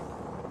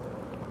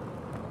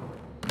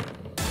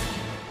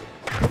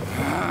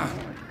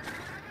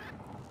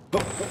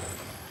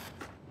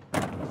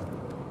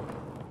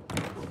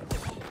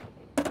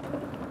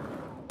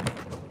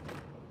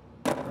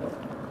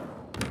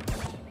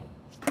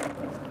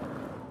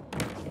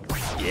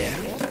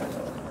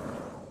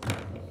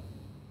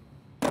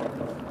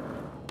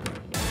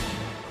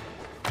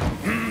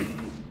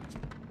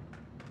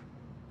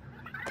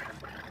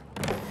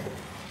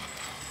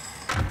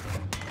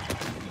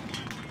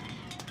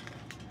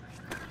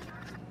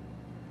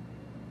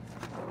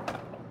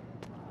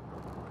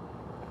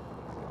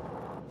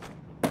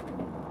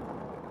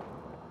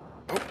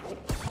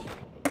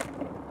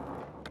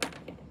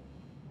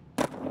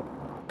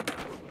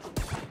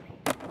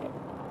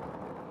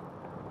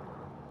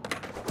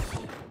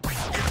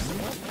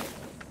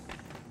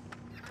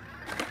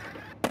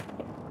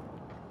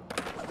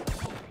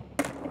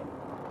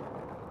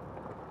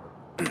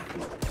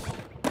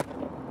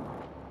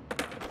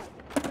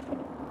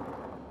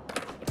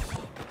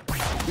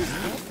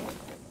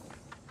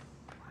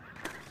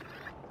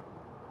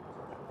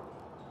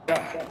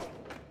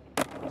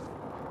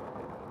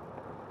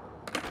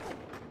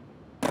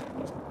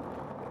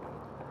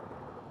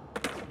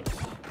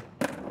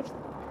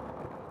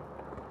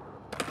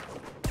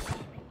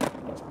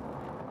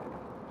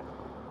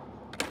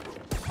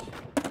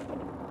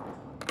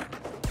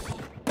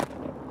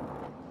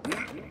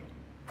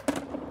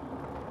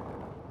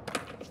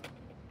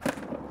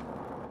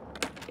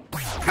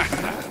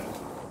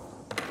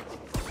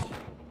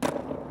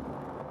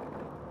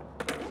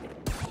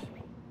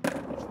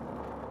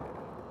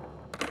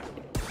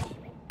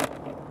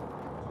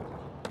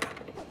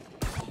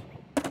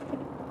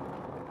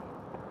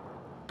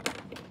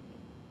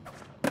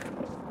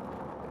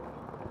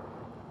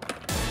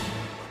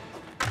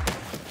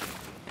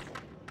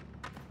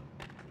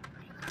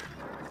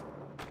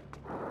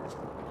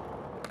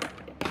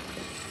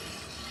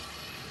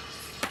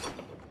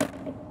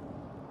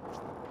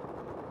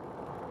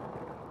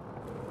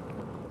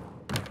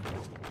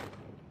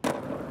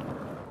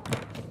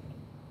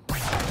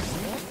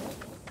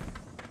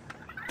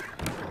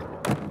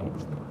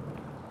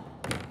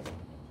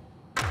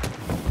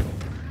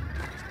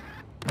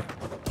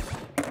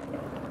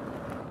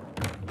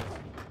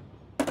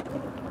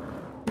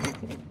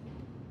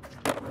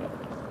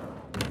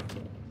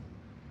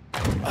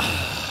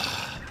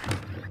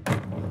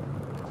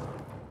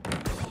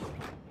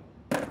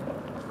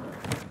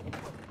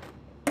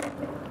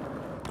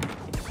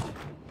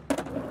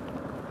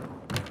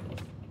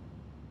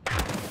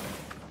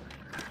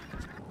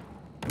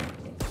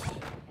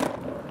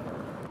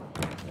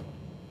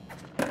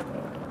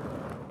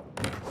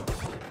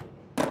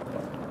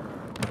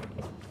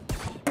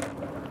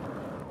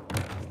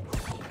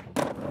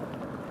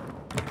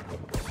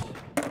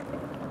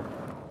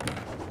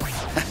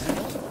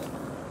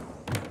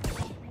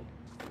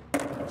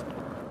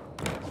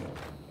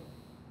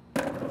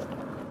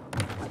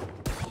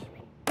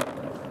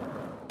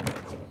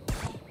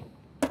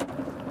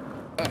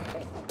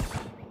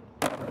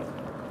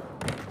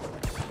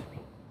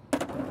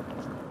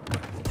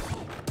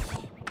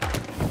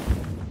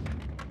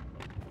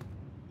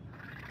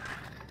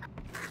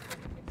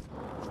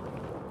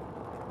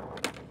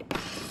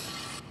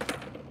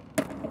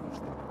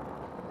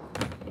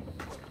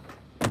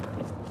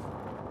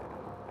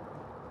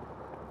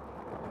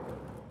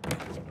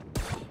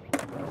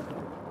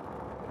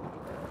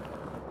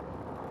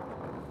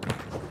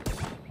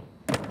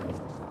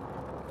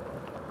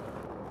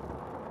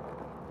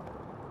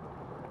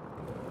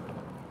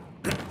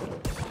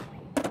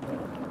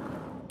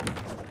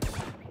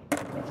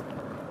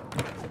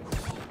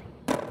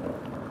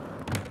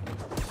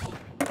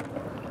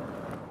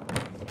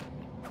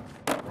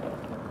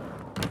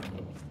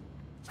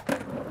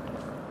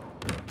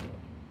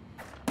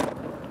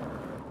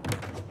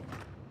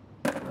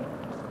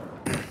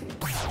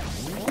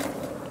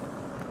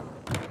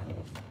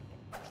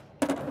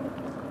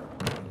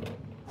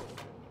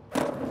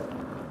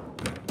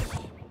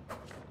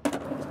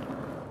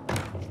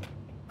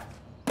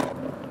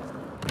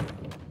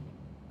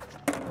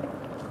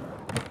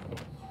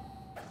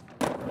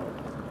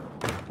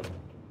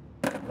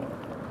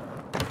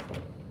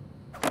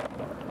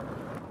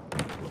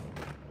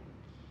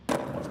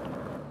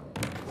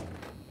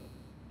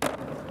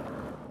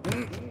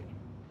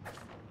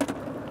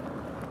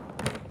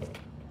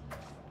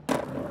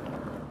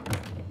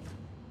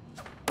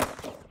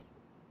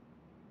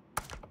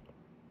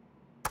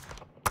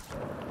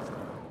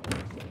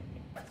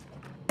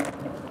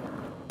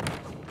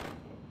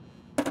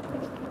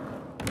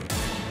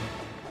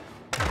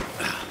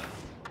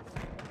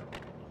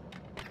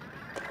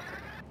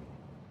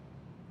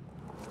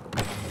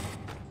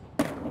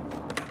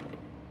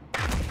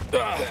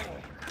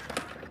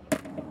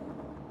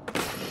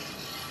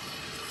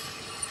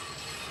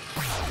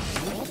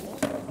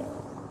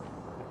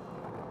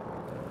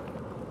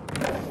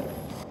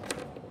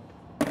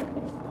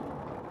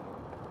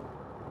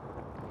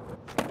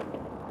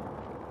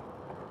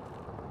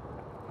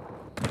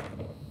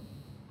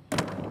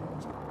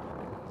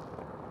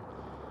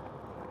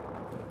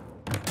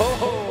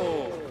 Oh!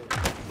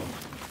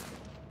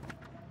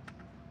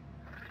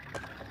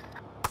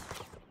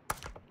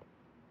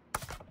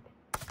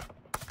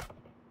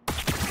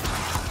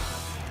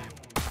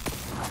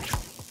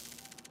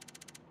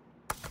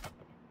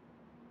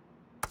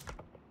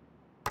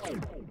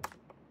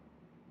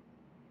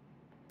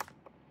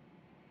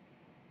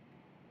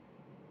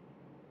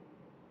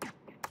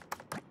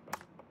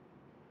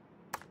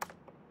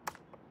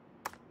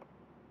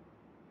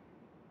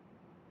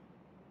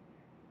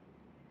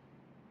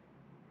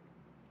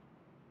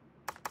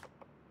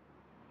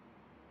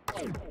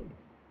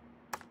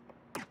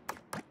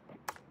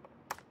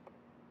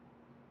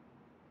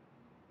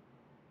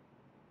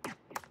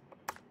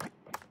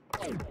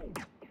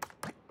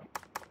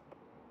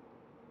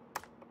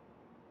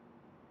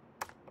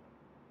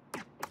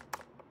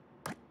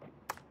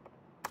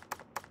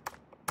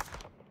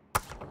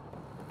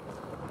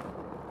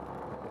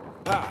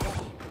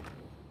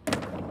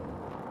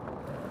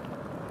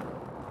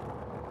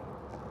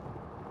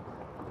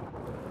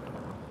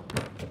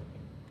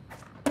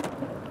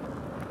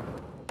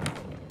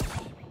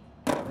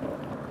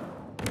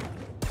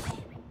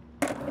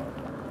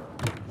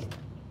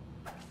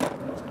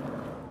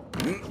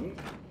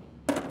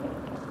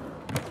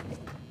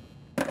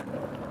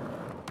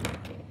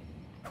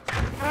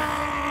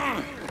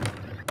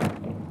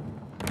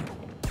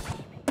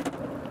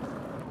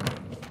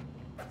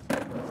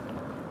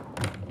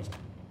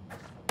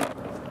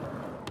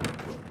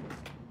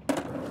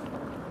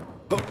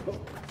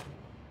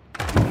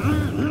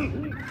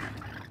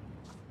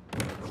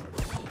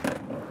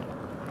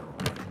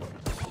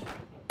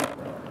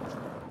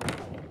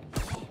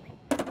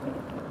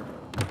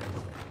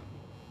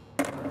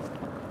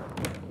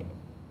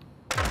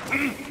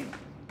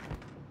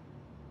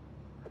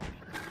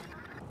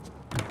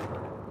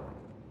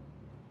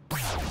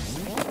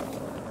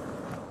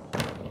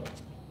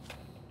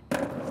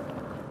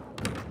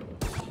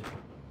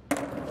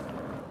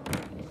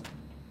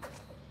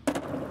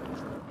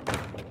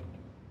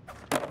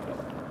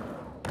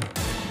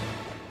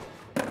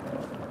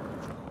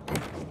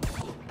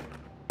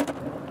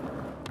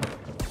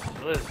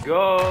 Let's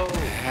go!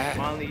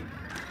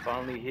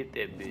 Finally hit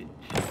that bitch.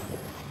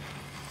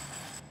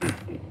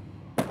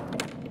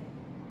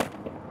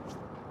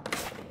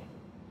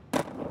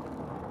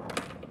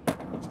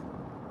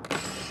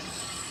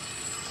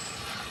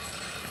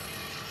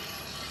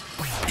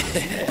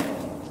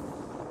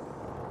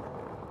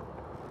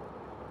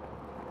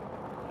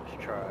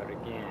 Let's try it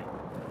again.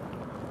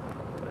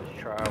 Let's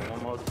try it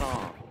one more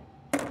time.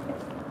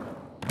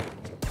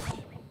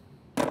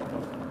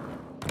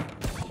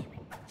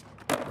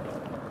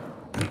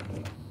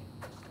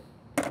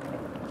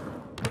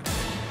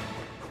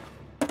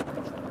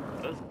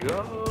 Let's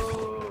go!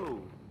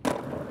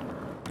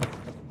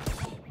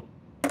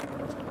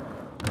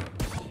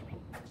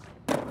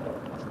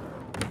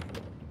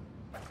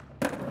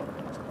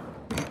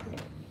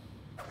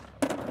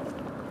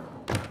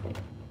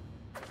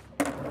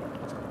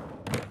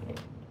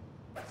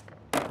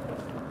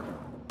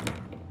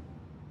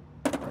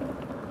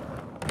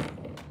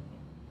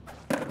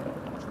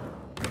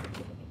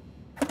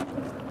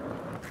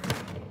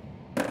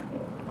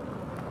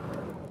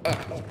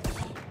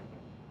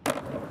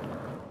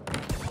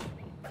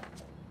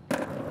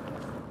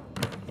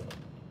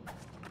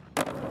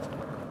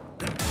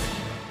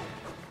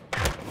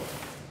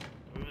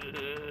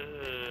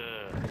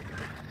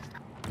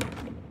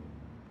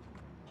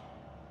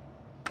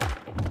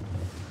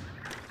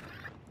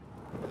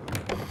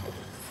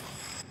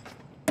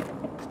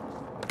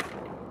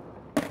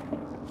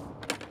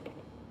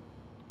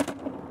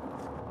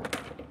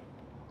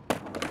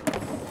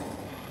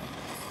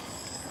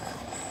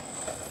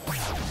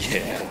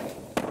 Yeah.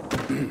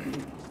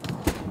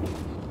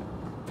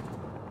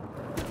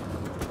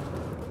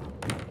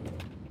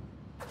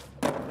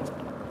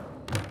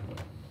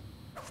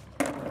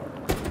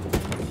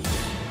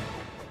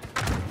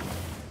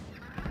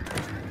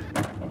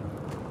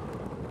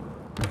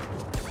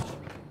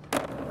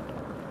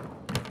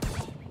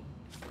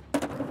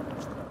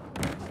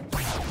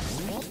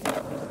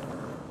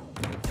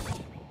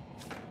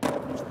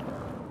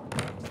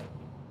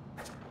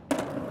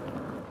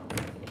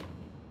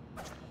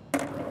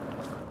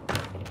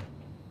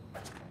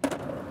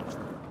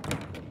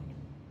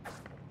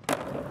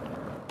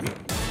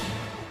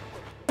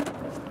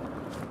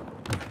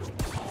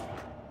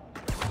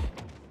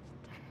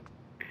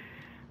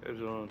 That's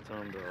what I'm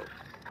talking about.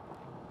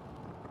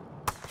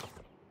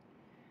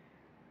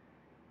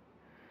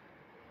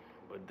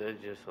 But that's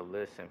just a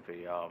lesson for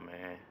y'all,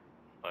 man.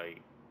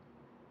 Like,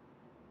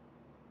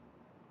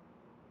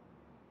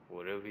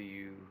 whatever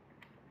you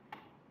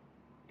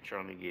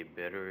trying to get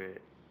better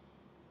at,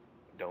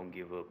 don't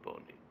give up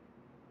on it.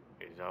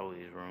 There's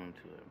always room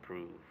to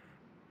improve.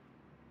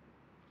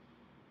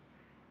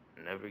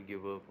 Never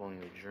give up on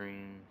your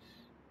dreams.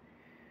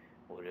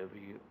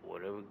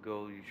 Whatever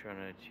goal you're trying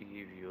to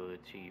achieve, you'll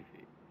achieve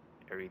it.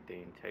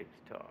 Everything takes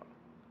time.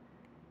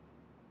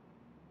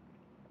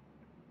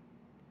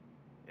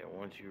 And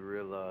once you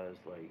realize,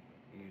 like,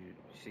 you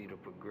see the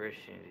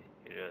progression,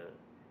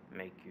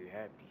 make you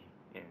happy,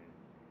 and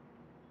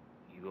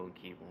you gonna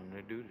keep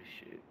wanting to do the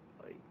shit.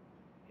 Like,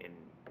 in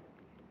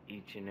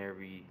each and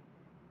every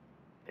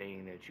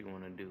thing that you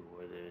want to do,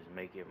 whether it's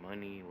making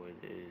money, whether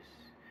it's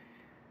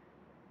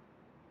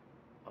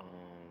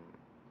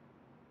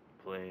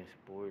playing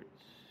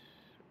sports,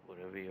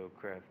 whatever your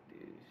craft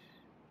is.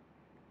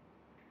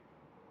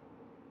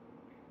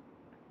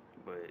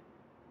 But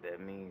that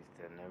means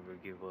to never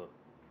give up.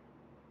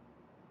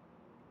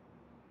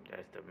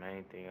 That's the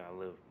main thing I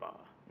live by.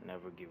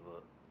 Never give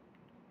up.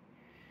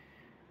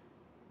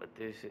 But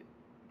that's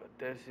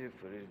it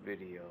for this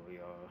video,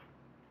 y'all.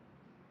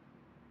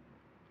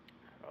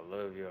 I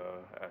love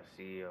y'all. I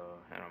see y'all,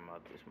 and I'm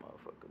out this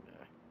motherfucker,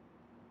 man.